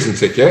buy a season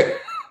ticket.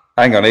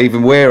 Hang on,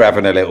 even we're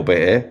having a little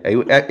bit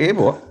here. Here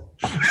what?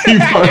 you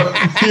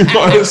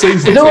buy a season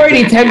ticket. There's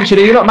already tension.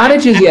 You're not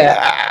managers yet.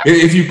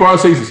 If you buy a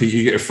season ticket,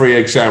 you get a free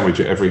egg sandwich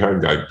at every home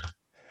game.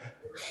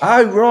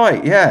 Oh,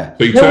 right, yeah.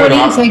 So no one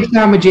eats egg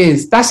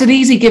sandwiches. That's an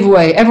easy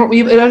giveaway.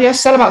 You only have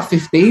to sell about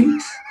 15.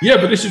 Yeah,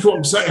 but this is what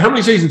I'm saying. How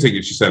many season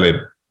tickets you selling?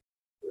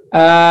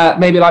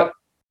 Maybe like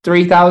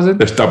 3,000.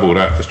 Let's double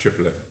that. Let's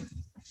triple it.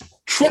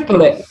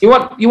 Triple it. You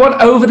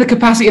want over the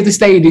capacity of the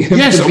stadium.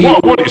 Yes, and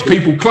what I want is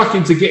people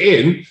clucking to get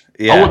in.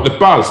 Yeah. I want the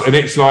buzz. And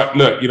it's like,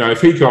 look,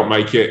 if he can't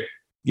make it,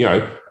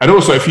 and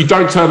also if you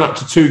don't turn up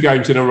to 2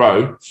 games in a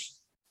row,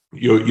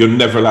 you're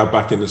never allowed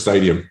back in the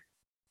stadium.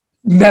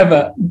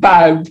 Never.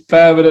 Banned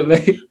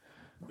permanently.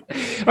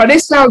 Right,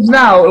 this sounds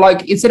now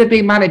like instead of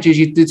being managers,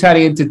 you're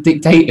turning into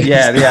dictators.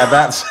 Yeah,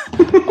 that's.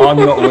 I'm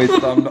not.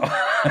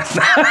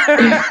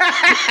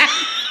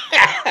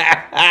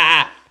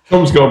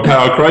 Tom's gone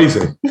power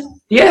crazy.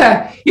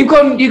 Yeah, you've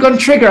gone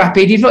trigger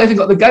happy. You've not even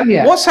got the gun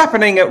yet. What's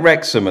happening at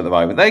Wrexham at the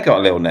moment? They got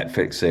a little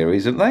Netflix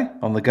series, haven't they,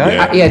 on the go?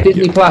 Yeah,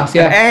 Disney Plus.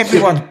 Yeah, and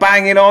everyone's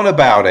banging on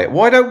about it.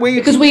 Why don't we?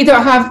 Because we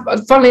don't have.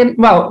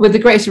 Well, with the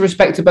greatest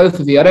respect to both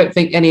of you, I don't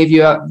think any of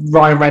you are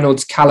Ryan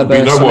Reynolds caliber.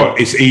 You know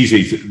what? It's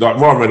easy.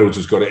 Ryan Reynolds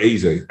has got it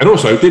easy, and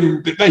also they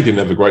didn't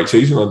have a great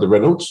season under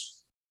Reynolds.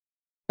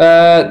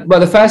 Well,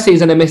 the first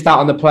season they missed out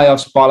on the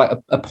playoffs by like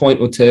a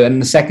point or two,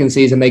 and the second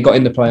season they got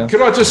in the playoffs.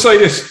 Can I just say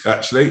this?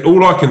 Actually,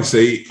 all I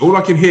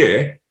can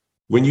hear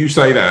when you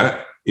say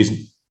that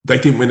is they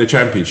didn't win the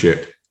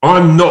championship.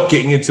 I'm not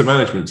getting into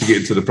management to get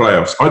into the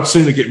playoffs. I'd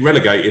sooner get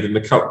relegated and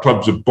the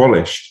club's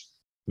abolished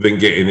than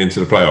getting into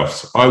the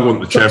playoffs. I want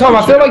the championship. Tom,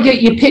 I feel like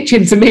you're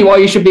pitching to me why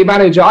you should be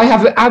manager. I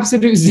have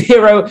absolute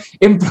zero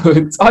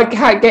influence. I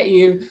can't get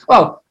you.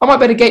 Well, I might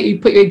better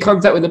put you in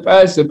contact with the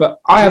person,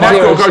 but I have.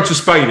 I've got to go to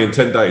Spain in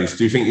 10 days.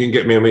 Do you think you can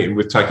get me a meeting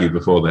with Taggy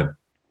before then?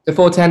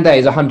 Before 10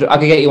 days, 100. I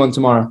can get you one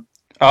tomorrow.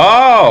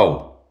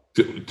 Oh,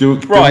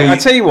 right. I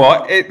tell you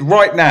what.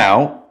 Right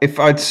now, if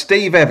I had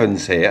Steve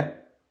Evans here,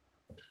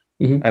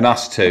 and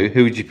us two,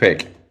 who would you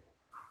pick?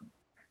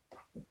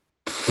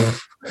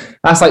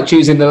 That's like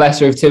choosing the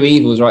lesser of two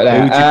evils right there.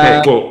 Who would you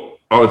pick? Well,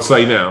 I would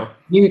say now.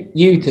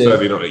 You two.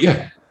 Certainly not.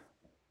 Yeah.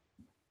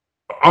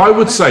 I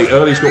would say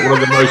Early's got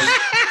one of the most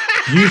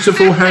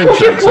beautiful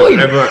handshakes I've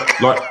ever.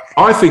 Like,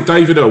 I think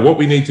David Earl, what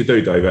we need to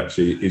do, Dave,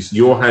 actually, is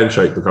your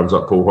handshake becomes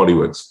like Paul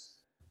Hollywood's.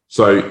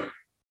 So,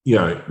 you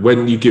know,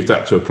 when you give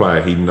that to a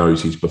player, he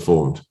knows he's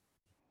performed.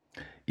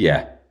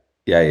 Yeah.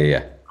 You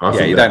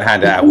don't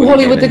hand it out. Paul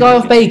Hollywood, the guy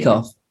off Bake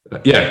Off?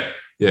 Yeah.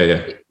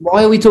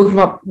 Why are we talking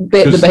about the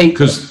Bake Off?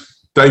 Because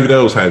David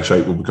Earl's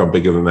handshake will become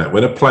bigger than that.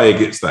 When a player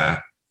gets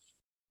that,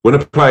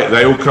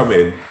 they all come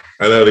in,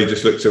 and Early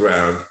just looks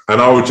around,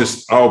 and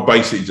I'll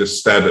basically just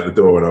stand at the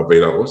door, and I'll be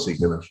like, what's he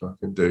going to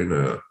fucking do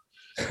now?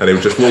 And he'll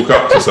just walk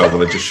up to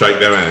someone and just shake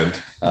their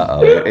hand.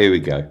 Here we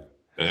go.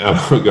 And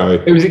I'll go,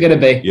 who's it going to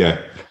be?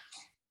 Yeah.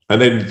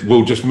 And then me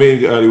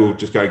and Early will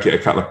just go and get a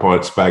couple of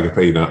pints, bag of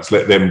peanuts,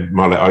 let them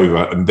mull it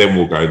over, and then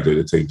we'll go and do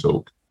the team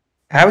talk.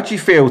 How would you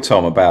feel,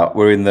 Tom, about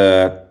we're in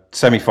the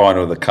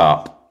semi-final of the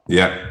Cup?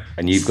 Yeah.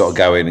 And you've got to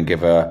go in and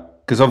give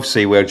because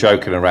obviously we're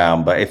joking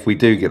around, but if we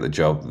do get the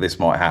job, this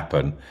might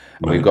happen,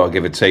 and we've got to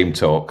give a team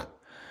talk.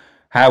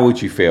 How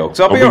would you feel? Because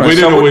I'll be honest, we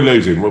don't know we're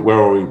losing. Where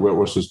are we?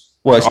 What's this?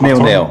 Well, it's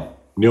 0-0.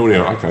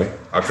 0-0. Okay,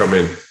 I come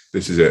in.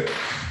 This is it.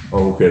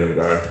 I'll walk in and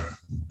go.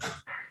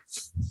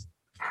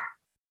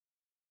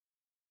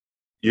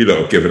 You lot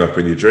have given up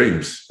in your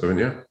dreams, haven't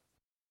you?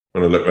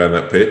 When I look around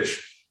that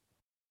pitch,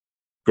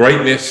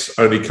 greatness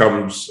only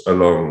comes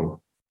along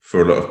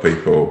for a lot of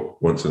people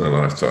once in a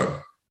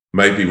lifetime.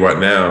 Maybe right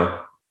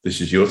now,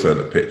 this is your turn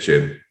to pitch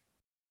in.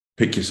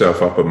 Pick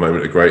yourself up a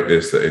moment of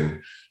greatness that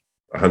in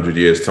 100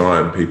 years'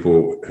 time,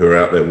 people who are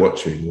out there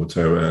watching will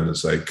turn around and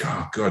say,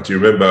 God, do you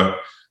remember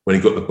when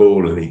he got the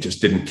ball and he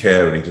just didn't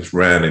care and he just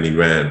ran and he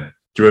ran?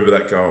 Do you remember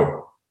that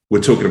goal?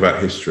 We're talking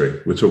about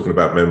history. We're talking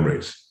about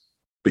memories.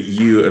 But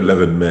you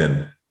 11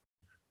 men,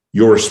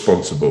 you're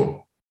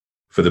responsible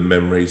for the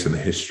memories and the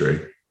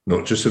history,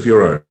 not just of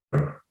your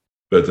own,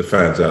 but the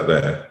fans out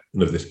there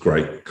and of this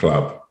great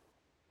club.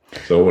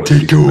 So I want to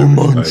take your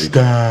monster.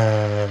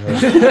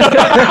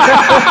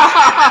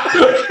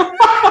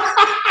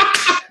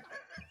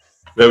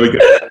 There we go.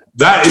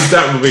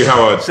 That would be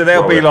how I'd. So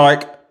they'll be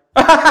like,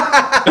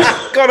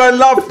 God, I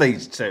love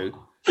these two.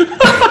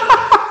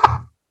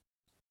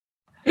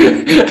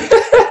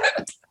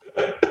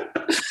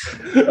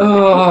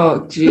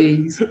 Oh,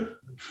 jeez.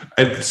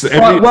 I was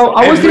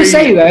going to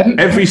say then.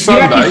 Every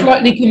Sunday, you actually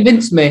slightly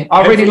convinced me.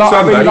 I really like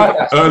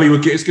that. Early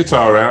would get his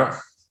guitar out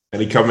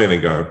and he'd come in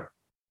and go,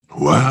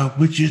 "What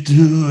would you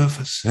do if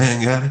I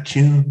sang out of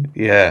tune?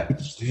 Yeah. Would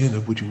you stand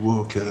up? Would you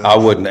walk out?" I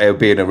wouldn't. It would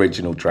be an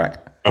original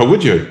track. Oh,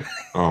 would you?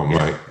 Oh,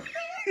 mate.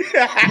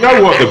 You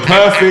know what? The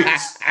perfect.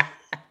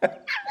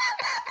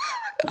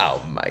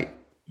 Oh, mate.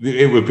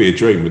 It would be a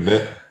dream, wouldn't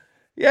it?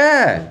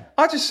 Yeah.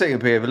 I just think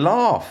it'd be a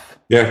laugh.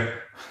 Yeah.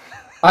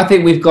 I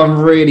think we've gone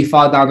really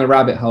far down the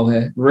rabbit hole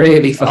here.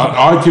 Really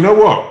far. Do you know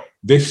what?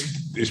 This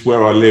is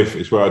where I live.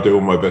 It's where I do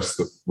all my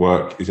best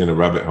work, is in a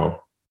rabbit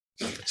hole.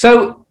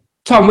 So,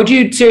 Tom, would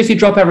you seriously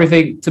drop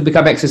everything to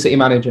become Exeter City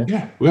manager?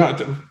 Yeah.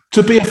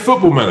 To be a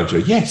football manager,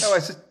 yes.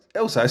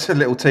 Oh, it's a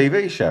little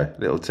TV show,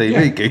 little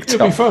TV gig.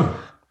 It'll be fun.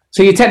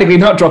 So you're technically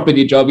not dropping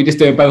your job. You're just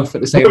doing both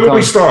at the same time. When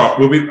we start,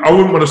 I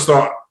wouldn't want to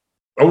start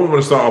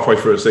halfway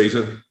through a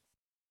season.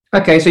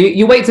 Okay, so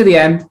you wait to the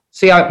end,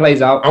 see how it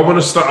plays out. I want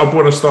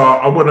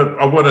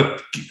to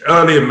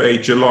early in May,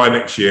 July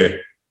next year.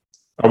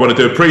 I want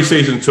to do a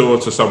pre-season tour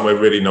to somewhere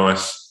really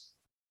nice.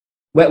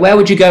 Where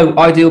would you go?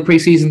 Ideal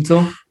pre-season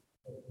tour?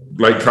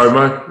 Lake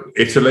Como,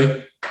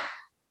 Italy.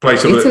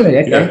 Italy,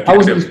 okay. Yeah, I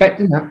wasn't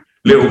expecting that.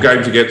 Little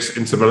games against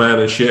Inter Milan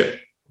and shit.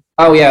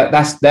 Oh yeah,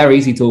 they're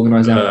easy to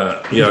organise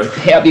out.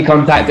 Hit up your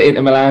contact at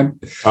Inter Milan.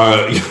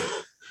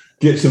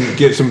 Get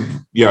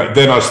some. Yeah,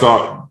 then I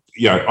start.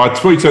 Yeah, I'd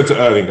probably turn to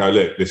Early and go,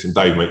 "Look, listen,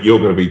 Dave, mate, you're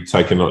going to be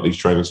taking like these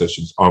training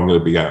sessions. I'm going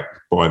to be out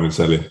buying and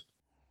selling."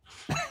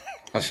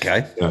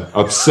 Okay. Yeah,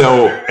 I'd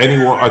sell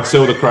anyone. I'd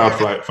sell the crowd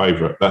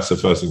favourite. That's the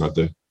first thing I'd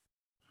do.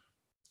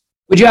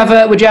 Would you have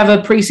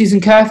a pre-season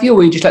curfew, or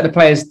would you just let the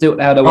players do what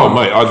they want? Oh,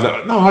 mate,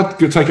 I'd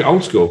take it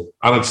old school,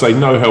 and I'd say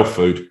no health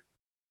food.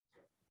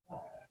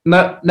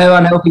 No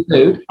unhealthy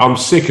food. I'm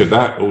sick of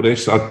that. All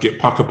this. I'd get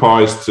pucker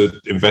pies to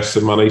invest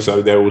some money,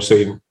 so they're all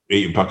seen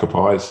eating pucker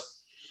pies,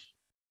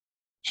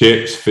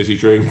 chips, fizzy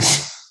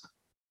drinks.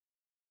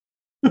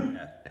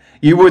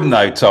 You wouldn't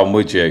though, Tom,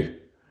 would you?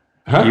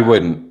 Huh? You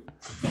wouldn't.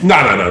 No.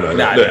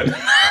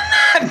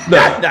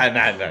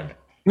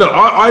 No,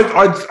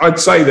 I'd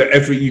say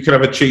that you can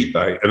have a cheat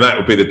day, and that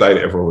would be the day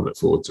that everyone would look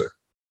forward to.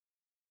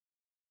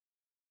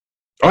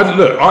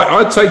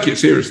 I'd take it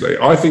seriously.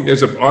 I think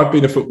I've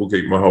been a football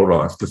geek my whole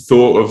life. The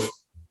thought of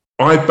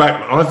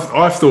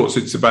I've thought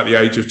since about the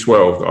age of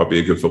 12 that I'd be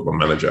a good football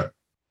manager.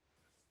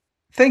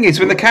 Thing is,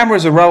 when the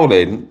cameras are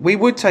rolling, we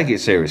would take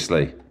it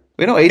seriously.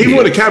 We're not idiots. Even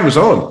when the camera's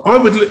on, I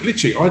would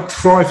literally, I'd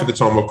cry for the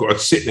time I'd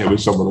sit there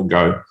with someone and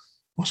go,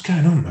 "What's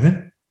going on,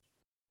 man?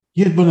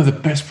 You're one of the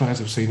best players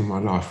I've seen in my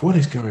life. What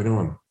is going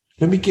on?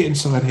 Let me get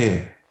inside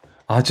here."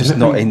 I'm just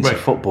not into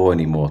football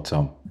anymore,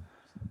 Tom.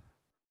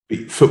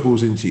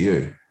 Football's into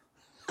you.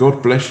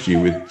 God blessed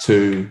you with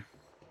 2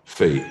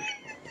 feet.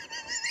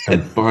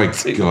 And by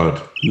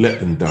God, let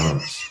them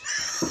dance.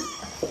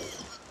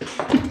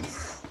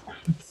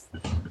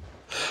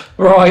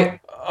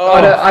 Right.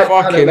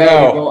 Fucking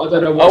hell. I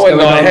don't know what's I went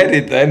going on.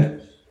 light-headed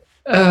then.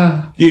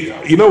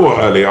 You know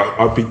what, Early?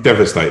 I'd be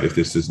devastated if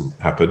this doesn't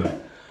happen.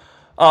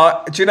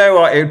 Do you know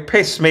what? It would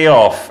piss me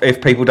off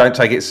if people don't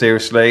take it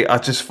seriously. I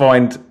just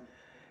find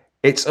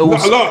it's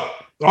also...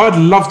 I'd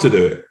love to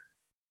do it.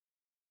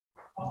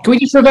 Can we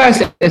just reverse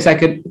it a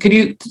second? Could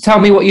you tell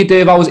me what you'd do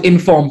if I was in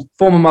form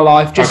of my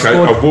life?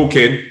 I'd walk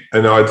in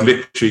and I'd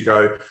literally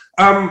go,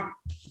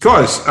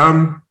 guys,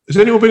 has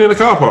anyone been in the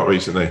car park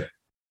recently?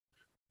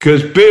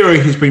 Because Beery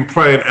has been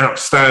playing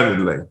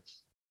outstandingly.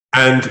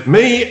 And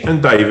me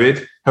and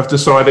David have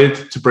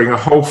decided to bring a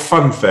whole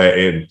fun fair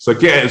in. So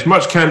get as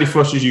much candy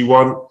floss as you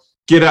want,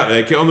 get out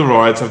there, get on the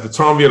rides, have the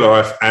time of your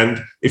life.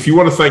 And if you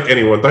want to thank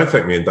anyone, don't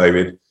thank me and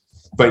David.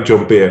 Thank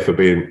John Beer for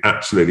being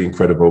absolutely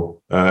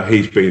incredible.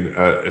 He's been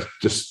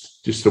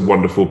just a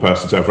wonderful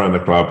person to have around the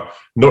club,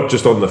 not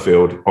just on the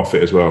field, off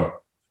it as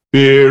well.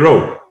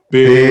 Beero,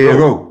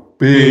 Beero,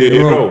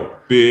 Beero,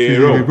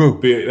 Beero,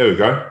 Beero. There we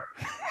go.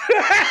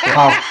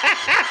 Wow.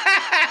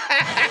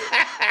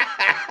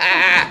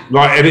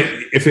 Like, and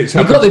if it's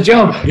you got the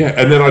job. Yeah,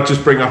 and then I'd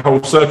just bring a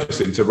whole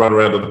circus in to run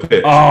around on the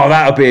pitch. Oh,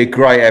 that would be a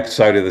great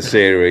episode of the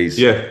series.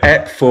 Yeah.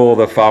 Ep4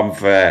 the fun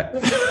fair.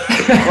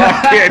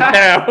 Fucking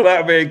hell, that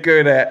would be a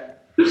good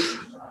ep. Mate,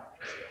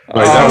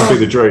 that would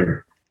be the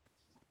dream.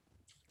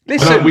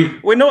 Listen,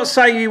 we're not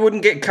saying you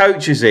wouldn't get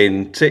coaches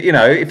in to,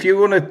 if you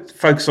want to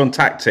focus on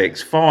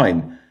tactics,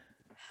 fine.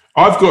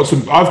 I've got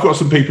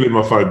some people in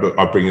my phone book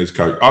I'd bring as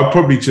coach. I'd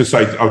probably just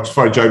say, I'd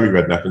phone Jamie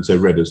Redknapp and say,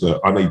 Redders,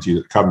 look, I need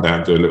you to come down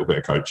and do a little bit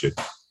of coaching.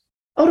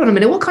 Hold on a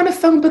minute. What kind of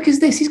phone book is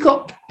this? He's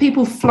got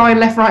people flying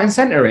left, right and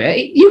centre here.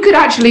 You could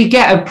actually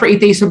get a pretty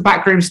decent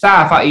backroom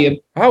staff out of your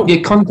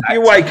contacts.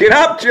 You're waking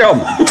up, John.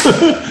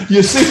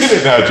 You're seeing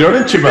it now, John,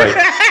 aren't you, mate?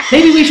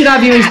 Maybe we should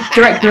have you as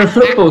director of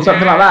football,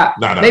 something like that.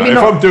 No. Maybe If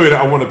not. I'm doing it,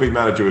 I want to be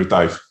manager with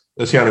Dave.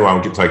 That's the only way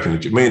I'm taking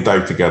it. Me and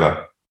Dave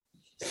together.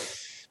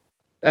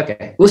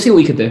 Okay, we'll see what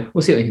we can do.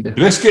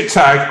 Let's get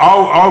Tag.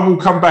 I will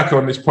come back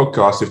on this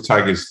podcast if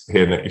Tag is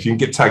here. If you can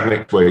get Tag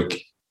next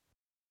week.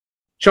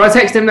 Shall I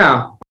text him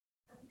now?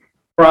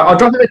 Right, I'll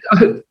drop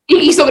him.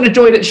 He's not going to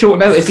join at short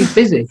notice. He's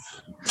busy.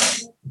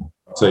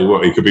 I'll tell you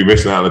what, he could be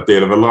missing out on a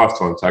deal of a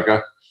lifetime,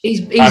 Tagger. He's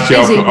Actually,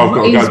 busy. I've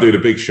got to go and do the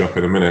big shop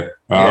in a minute.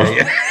 I've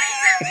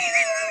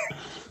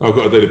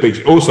got to do the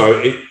big.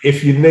 Also,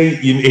 if you need,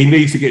 he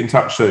needs to get in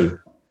touch soon.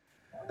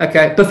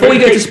 Okay, before we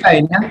go to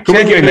Spain, yeah?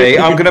 Genuinely,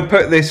 I'm going to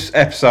put this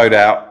episode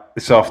out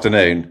this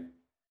afternoon.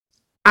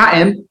 At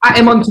him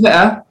on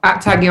Twitter,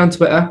 at Taggy on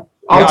Twitter.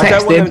 I'll text him. I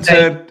don't want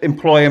him to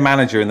employ a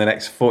manager in the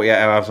next 48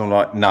 hours. I'm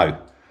like, no.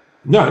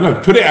 No,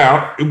 put it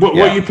out. What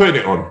are you putting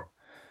it on?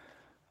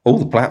 All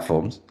the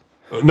platforms.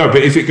 No,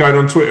 but is it going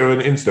on Twitter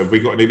and Insta? Have we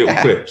got any little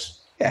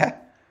clips? Yeah.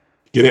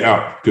 Get it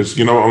up, because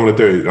you know what I'm going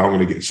to do? I'm going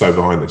to get so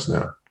behind this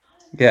now.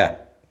 Yeah.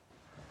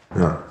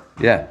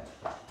 Yeah.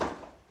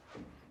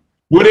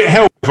 Would it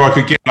help if I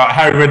could get like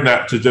Harry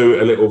Redknapp to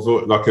do a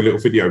little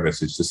video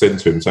message to send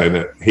to him saying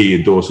that he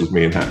endorses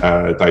me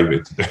and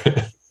David?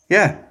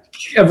 Yeah.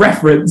 A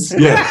reference.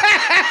 Yeah.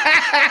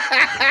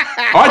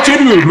 I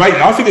genuinely would make.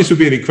 I think this would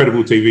be an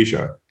incredible TV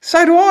show.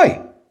 So do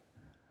I.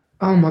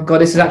 Oh my God,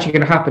 this is actually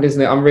going to happen,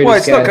 isn't it? I'm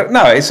really scared.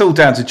 It's all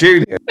down to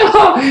Julian.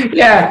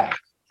 Yeah.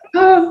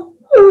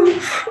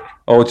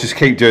 Or just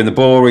keep doing the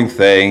boring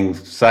thing.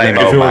 Same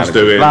old. Everyone's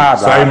doing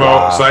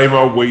same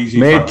old wheezy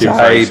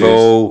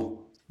mid-table.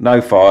 No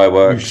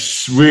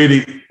fireworks.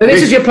 Really. But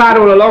this is your plan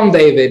all along,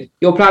 David.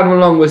 Your plan all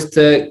along was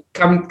to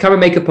come and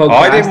make a podcast.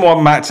 I didn't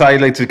want Matt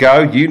Taylor to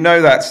go. You know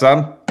that,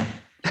 son.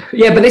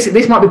 Yeah, but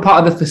this might be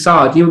part of the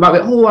facade. You might be,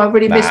 I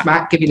really miss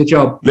Matt. Give me the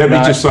job. Let me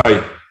just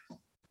say,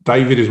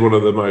 David is one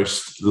of the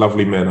most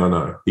lovely men I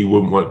know. He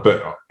wouldn't want,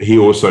 but he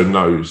also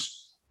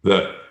knows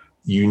that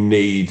you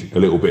need a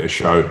little bit of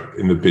show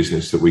in the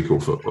business that we call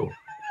football.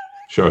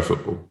 Show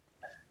football.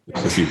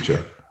 It's the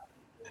future.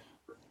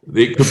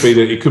 It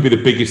could be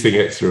the biggest thing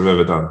Exeter have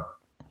ever done.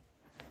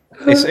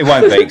 It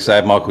won't be, because they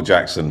had Michael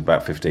Jackson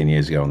about 15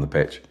 years ago on the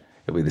pitch.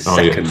 It'll be the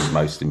second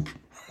most.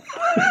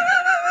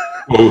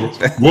 Well,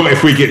 what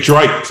if we get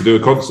Drake to do a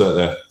concert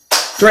there?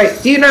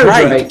 Drake, do you know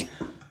Drake?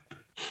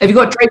 Have you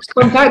got Drake's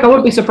contact? I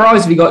wouldn't be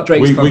surprised if you got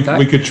Drake's contact.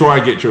 We could try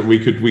and get Drake. We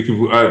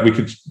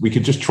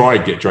could just try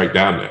and get Drake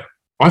down there.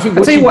 I think.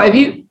 I'll tell you what.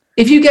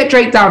 If you get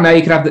Drake down there,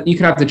 you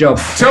can have the job.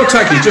 Tell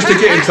Taggy just to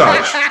get in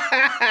touch.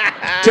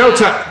 Tell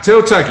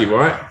Taggy,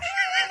 right?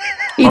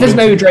 He doesn't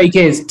know who Drake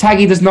is.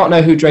 Taggy does not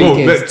know who Drake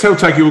is. Tell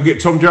Taggy we'll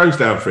get Tom Jones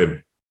down for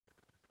him.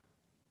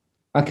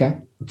 Okay.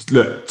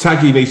 Look,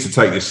 Taggy needs to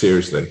take this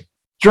seriously.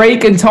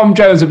 Drake and Tom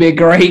Jones would be a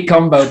great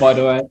combo, by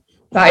the way.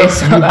 That's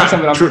something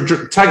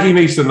Taggy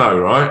needs to know,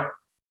 right?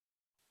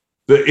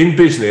 That in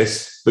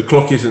business, the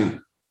clock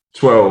isn't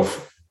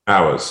 12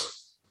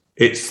 hours.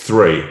 It's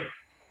 3.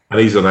 And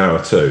he's on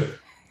hour 2.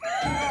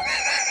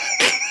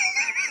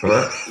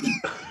 Right?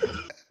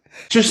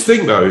 Just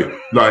think though,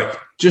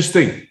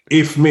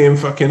 if me and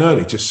fucking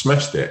Ernie just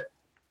smashed it,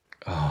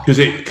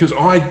 because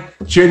I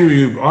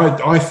genuinely,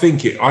 I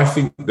think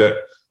that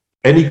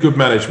any good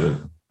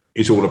management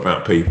is all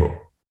about people,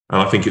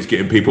 and I think it's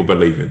getting people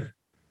believing.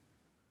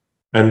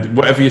 And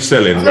whatever you're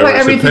selling, I feel like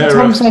everything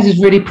Tom says is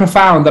really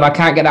profound that I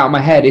can't get out of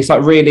my head. It's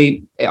like I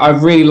really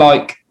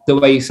like the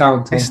way you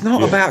sound, Tom. It's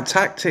not about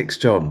tactics,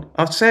 John.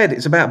 I've said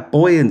it's about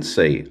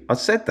buoyancy. I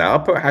said that. I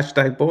put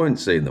hashtag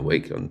buoyancy in the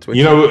week on Twitter.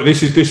 You know,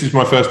 this is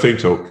my first team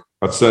talk.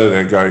 I'd say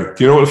there and go,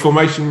 do you know what the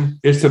formation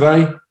is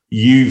today?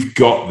 You've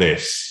got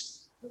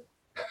this.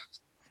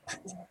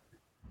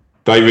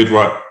 David,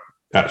 right,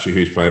 actually,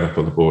 who's playing up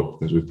on the board?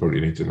 Because we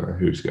probably need to know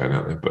who's going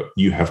out there, but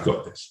you have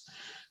got this.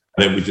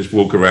 And then we just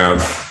walk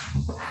around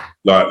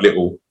like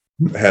little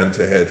hand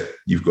to head.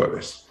 You've got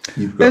this.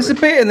 There's a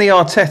bit in the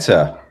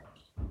Arteta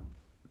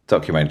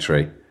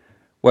documentary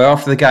where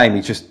after the game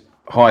he just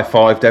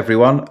high-fived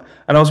everyone.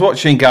 And I was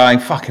watching going,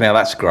 fucking hell,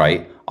 that's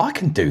great. I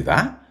can do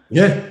that.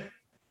 Yeah.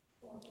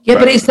 Yeah,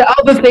 but it's the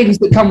other things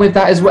that come with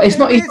that as well. It's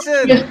not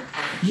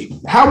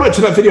how much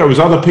of that video was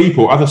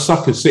other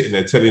suckers sitting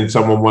there telling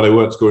someone why they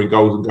weren't scoring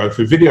goals and going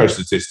through video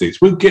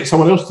statistics? We'll get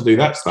someone else to do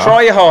that stuff.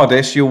 Try your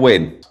hardest, you'll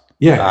win.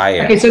 Yeah.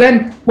 Yeah. Okay, so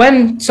then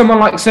when someone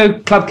like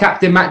club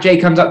captain Matt J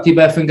comes up to you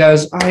both and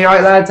goes, "Oh, you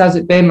right, lads? How's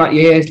it been? Like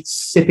you're here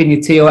sipping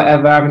your tea or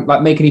whatever,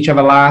 like making each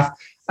other laugh.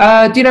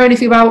 Do you know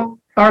anything about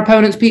our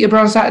opponents,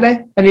 Peterborough on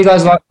Saturday?" And you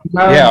guys are like,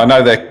 "No." Yeah, I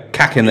know they're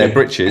cacking their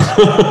britches.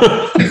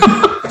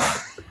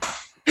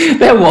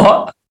 They're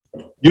what?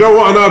 You know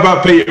what I know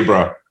about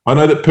Peterborough? I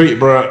know that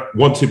Peterborough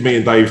wanted me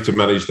and Dave to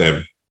manage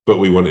them, but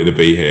we wanted to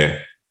be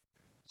here.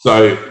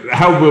 So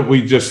how about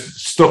we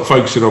just stop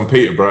focusing on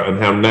Peterborough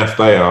and how naff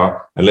they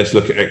are, and let's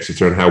look at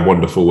Exeter and how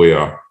wonderful we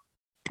are.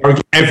 Go and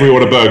give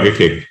everyone a Burger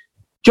King.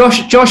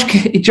 Josh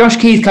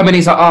Keith come in.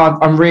 He's like, "Oh,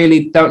 I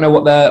really don't know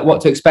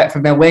what to expect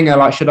from their winger.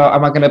 Like,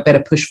 am I going to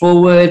better push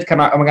forward? Am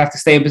I going to have to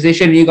stay in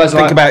position?" And you guys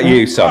think about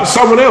you, son.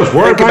 Someone else.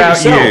 Worry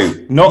about yourself.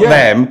 You, not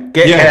them.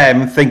 Get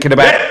them thinking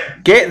about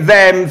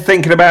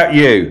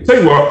you. Tell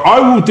you what,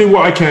 I will do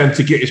what I can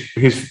to get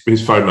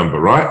his phone number,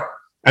 right?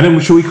 And then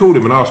shall we call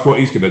him and ask what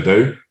he's going to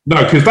do?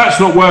 No, because that's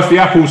not worth the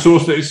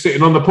applesauce that is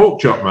sitting on the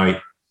pork chop, mate.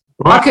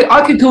 Right?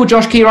 I could call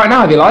Josh Key right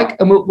now if you like,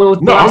 and we'll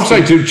No, I'm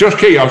saying to Josh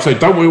Key, I'm saying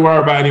don't worry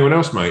about anyone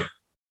else, mate.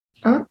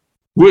 Okay.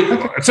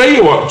 I tell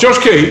you what, Josh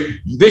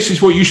Key, this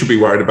is what you should be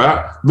worried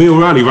about. Me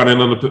O'Reilly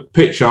running on the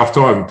pitch half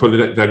time,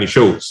 pulling it down your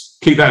shorts.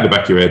 Keep that in the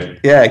back of your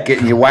head. Yeah,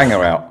 getting your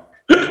wanger out.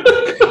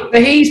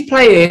 So he's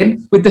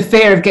playing with the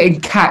fear of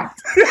getting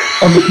cacked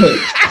on the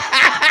pitch.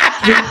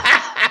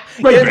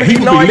 He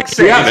likes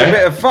it. It's a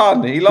bit of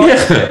fun. He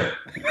likes it.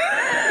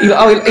 And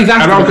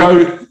I'll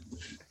go,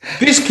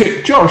 this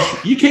kid,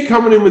 Josh, you keep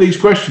coming in with these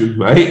questions,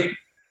 mate.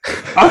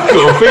 I've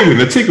got a feeling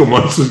the Tickle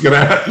Monster's going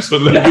to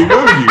absolutely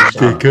go you.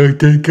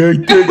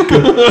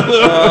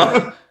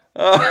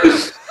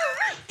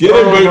 Get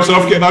them boots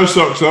off, get those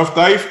socks off,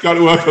 Dave. Go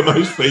to work on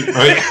those feet,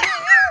 mate.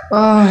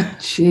 Oh,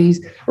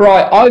 jeez.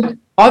 Right,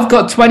 I've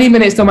got 20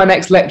 minutes till my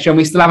next lecture, and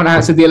we still haven't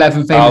answered the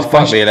 11 famous questions.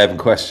 Fuck the 11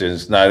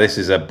 questions. No, this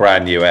is a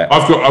brand new app.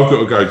 I've got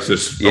to go to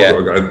this. Yeah.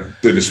 I've got to go and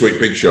do the sweet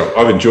big shot.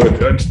 I've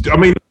enjoyed it. I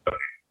mean,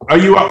 are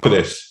you up for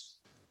this?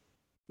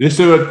 Let's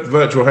do a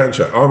virtual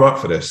handshake. I'm up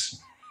for this.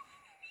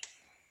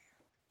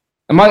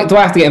 Do I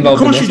have to get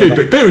involved? Of course you do.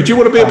 But Barry, do you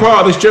want to be a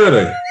part of this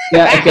journey?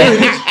 Yeah. Okay.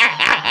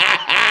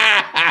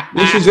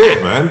 This is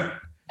it, man.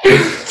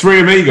 Three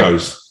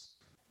amigos.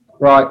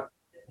 Right.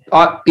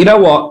 You know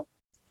what?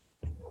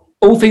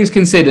 All things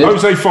considered,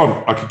 Jose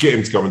Font, I could get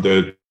him to come and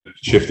do a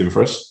shifting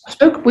for us.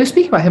 We were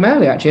speaking about him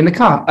earlier, actually, in the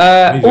car.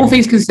 All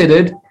things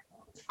considered,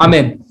 I'm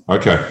in.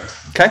 Okay.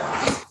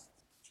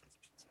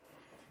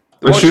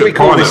 What should we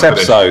call this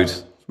episode?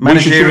 We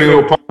should shoot a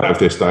little pilot of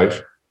this,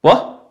 Dave.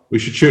 What? We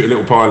should shoot a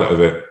little pilot of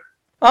it.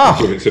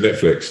 Give it to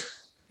Netflix.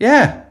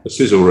 Yeah. A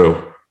sizzle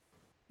reel.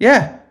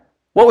 Yeah.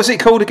 What was it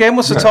called again?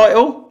 What's the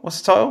title?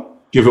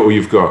 Give it all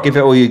you've got. Give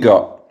it all you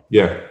got.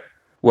 Yeah.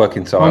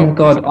 Working title. Oh my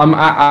God,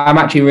 I'm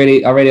actually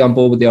really on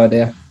board with the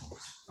idea.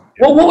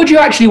 What would you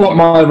actually want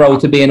my role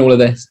to be in all of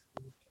this?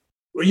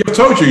 Well, I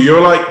told you,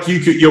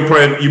 you're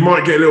playing. You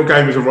might get a little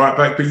game as a right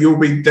back, but you'll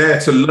be there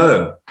to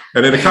learn.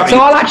 And then So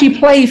I'll actually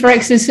play for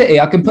Exeter City.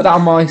 I can put that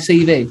on my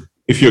CV.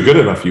 If you're good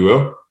enough, you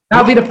will.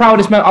 That'll be the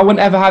proudest moment. I wouldn't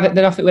ever have it.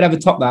 Nothing would ever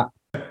top that.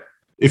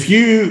 If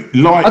you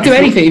like, I'll do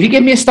anything. If you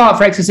give me a start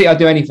for Exeter City, I'll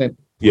do anything.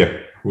 Yeah.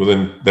 Well,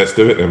 then let's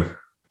do it then.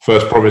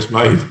 First promise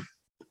made.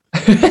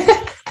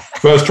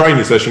 First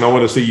training session, I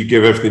want to see you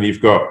give everything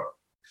you've got.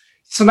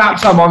 Snap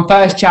someone,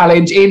 first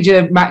challenge,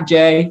 injure Matt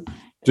J.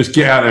 Just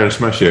get out there and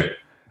smash it.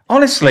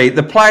 Honestly,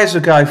 the players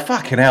will go,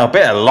 fucking hell, a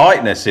bit of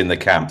lightness in the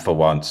camp for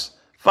once.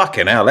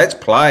 Fucking hell, let's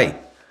play.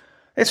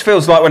 This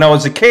feels like when I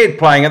was a kid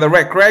playing at the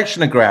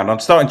recreational ground. I'm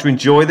starting to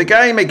enjoy the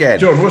game again.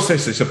 John, what's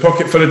this? It's a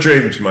pocket full of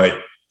dreams, mate.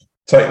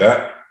 Take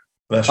that.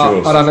 That's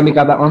yours. Hold on, let me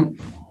grab that one.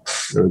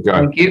 There we go.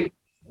 Thank you.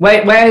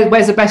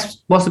 Where's the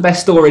best? What's the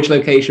best storage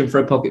location for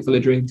a pocket full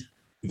of dreams?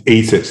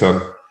 Eat it,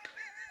 son.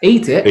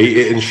 Eat it? Eat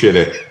it and shit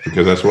it,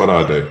 because that's what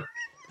I do.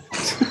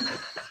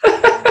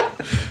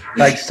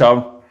 Thanks,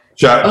 Tom.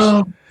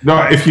 Chaps.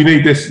 No, if you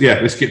need this,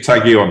 let's get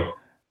Taggy on.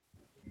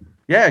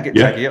 Yeah, get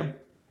Taggy on.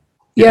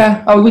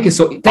 Yeah. Oh, we can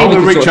sort. I'm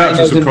going to reach out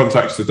to some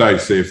contacts today,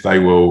 see if they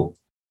will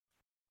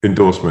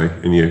endorse me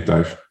and you,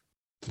 Dave,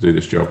 to do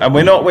this job. And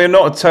we're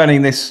not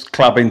turning this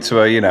club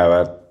into a.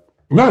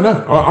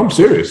 No, I'm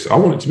serious. I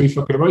want it to be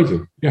fucking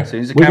amazing. Yeah, as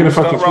soon as the camera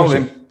starts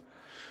rolling.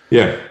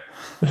 Yeah.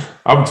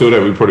 Up until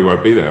then, we probably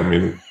won't be there. I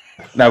mean,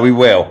 no, we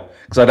will,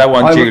 because I don't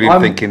want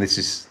Julian thinking this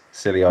is a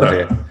silly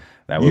idea.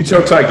 No, you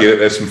tell Taggy that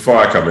there's some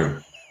fire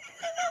coming.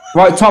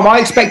 Right, Tom. I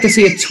expect to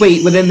see a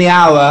tweet within the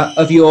hour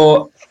of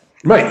your.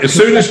 Mate, as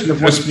soon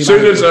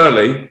as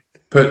Early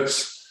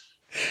puts.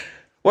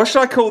 What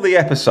should I call the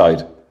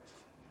episode?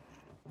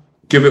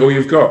 Give it all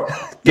you've got.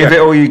 Give it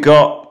all you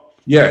got.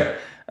 Yeah.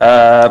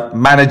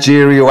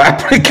 Managerial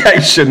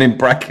application in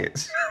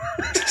brackets.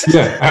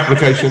 Yeah,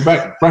 application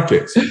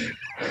brackets.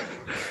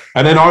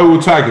 And then I will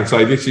tag and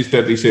say, this is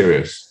deadly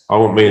serious. I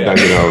want me and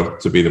Daniel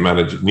to be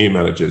the new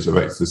managers of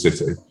Exeter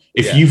City.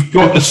 If you've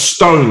got the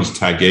stones,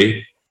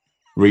 Taggy,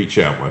 reach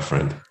out, my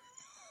friend.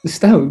 The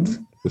Stones?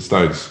 The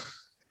Stones.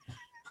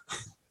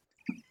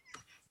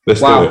 Let's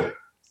do it.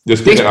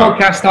 This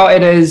podcast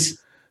started as...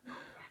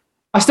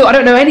 I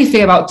don't know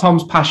anything about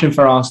Tom's passion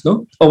for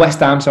Arsenal. Or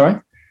West Ham,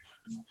 sorry.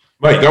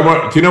 Mate, don't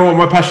worry. Do you know what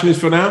my passion is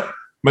for now?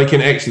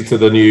 Making Exeter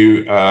the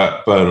new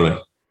Burnley.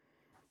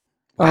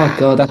 Oh,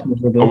 God, that's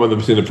miserable. I want them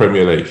in the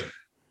Premier League.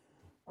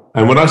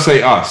 And when I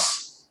say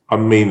us, I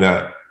mean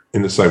that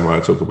in the same way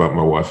I talk about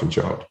my wife and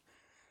child.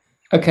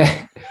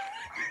 Okay.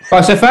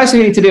 Right, so first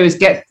thing we need to do is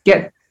get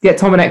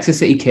Tom an Exeter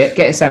City kit,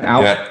 get it sent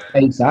out.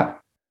 ASAP.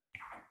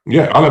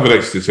 Yeah, I'll have an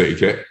Exeter City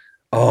kit.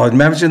 Oh,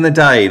 imagine the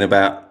day in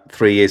about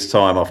 3 years'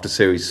 time after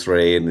Series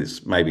 3, and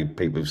it's maybe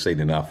people have seen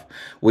enough,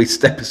 we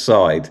step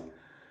aside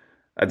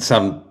and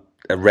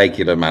a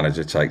regular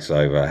manager takes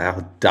over.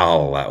 How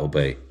dull that will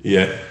be.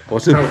 Yeah.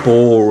 What a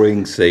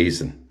boring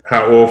season.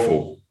 How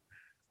awful.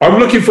 I'm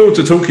looking forward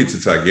to talking to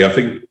Taggy. I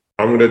think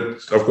I've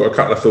got a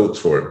couple of thoughts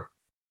for him.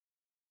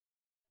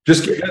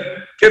 Just get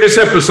this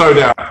episode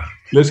out.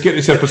 Let's get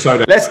this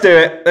episode out. Let's do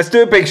it. Let's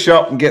do a big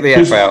shot and get the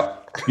F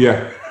out.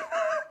 Yeah.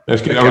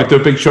 I'm going to do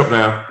a big shot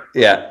now.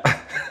 Yeah.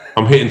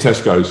 I'm hitting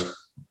Tesco's.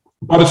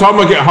 By the time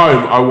I get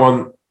home, I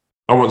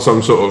want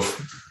some sort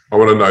of... I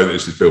want to know that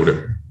this is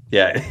building.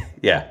 Yeah.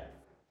 Yeah?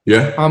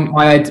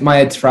 My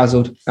head's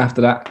frazzled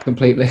after that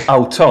completely.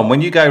 Oh, Tom,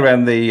 when you go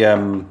around the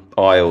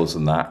aisles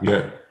and that,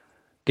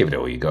 give it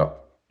all you got.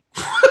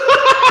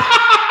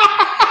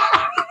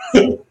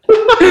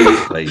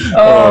 Please.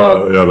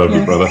 Oh, I love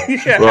you, brother.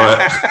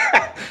 Right.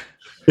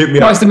 Hit me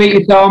up. Nice to meet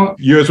you, Tom.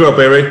 You as well,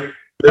 Barry.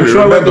 I'm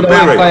sure remember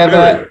Barry.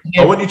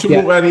 I want you to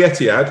walk around the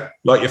Etihad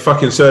like you're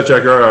fucking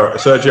Sergio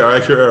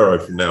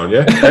Aguero from now on,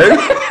 yeah?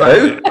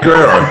 Who?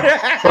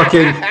 Aguero.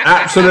 Fucking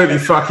absolutely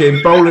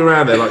fucking bowling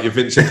around there like you're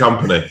Vincent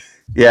Company.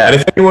 Yeah. And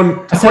if anyone...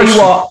 I tell you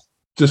what,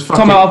 just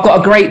fucking... Tom, I've got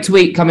a great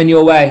tweet coming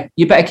your way.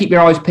 You better keep your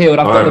eyes peeled.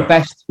 I've got the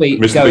best tweet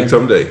Mr. going. Big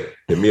Tom D,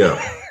 hit me up.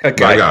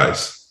 Okay. My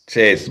guys.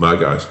 Cheers. My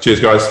guys. Cheers,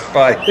 guys.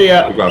 Bye. See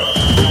ya. Good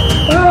luck.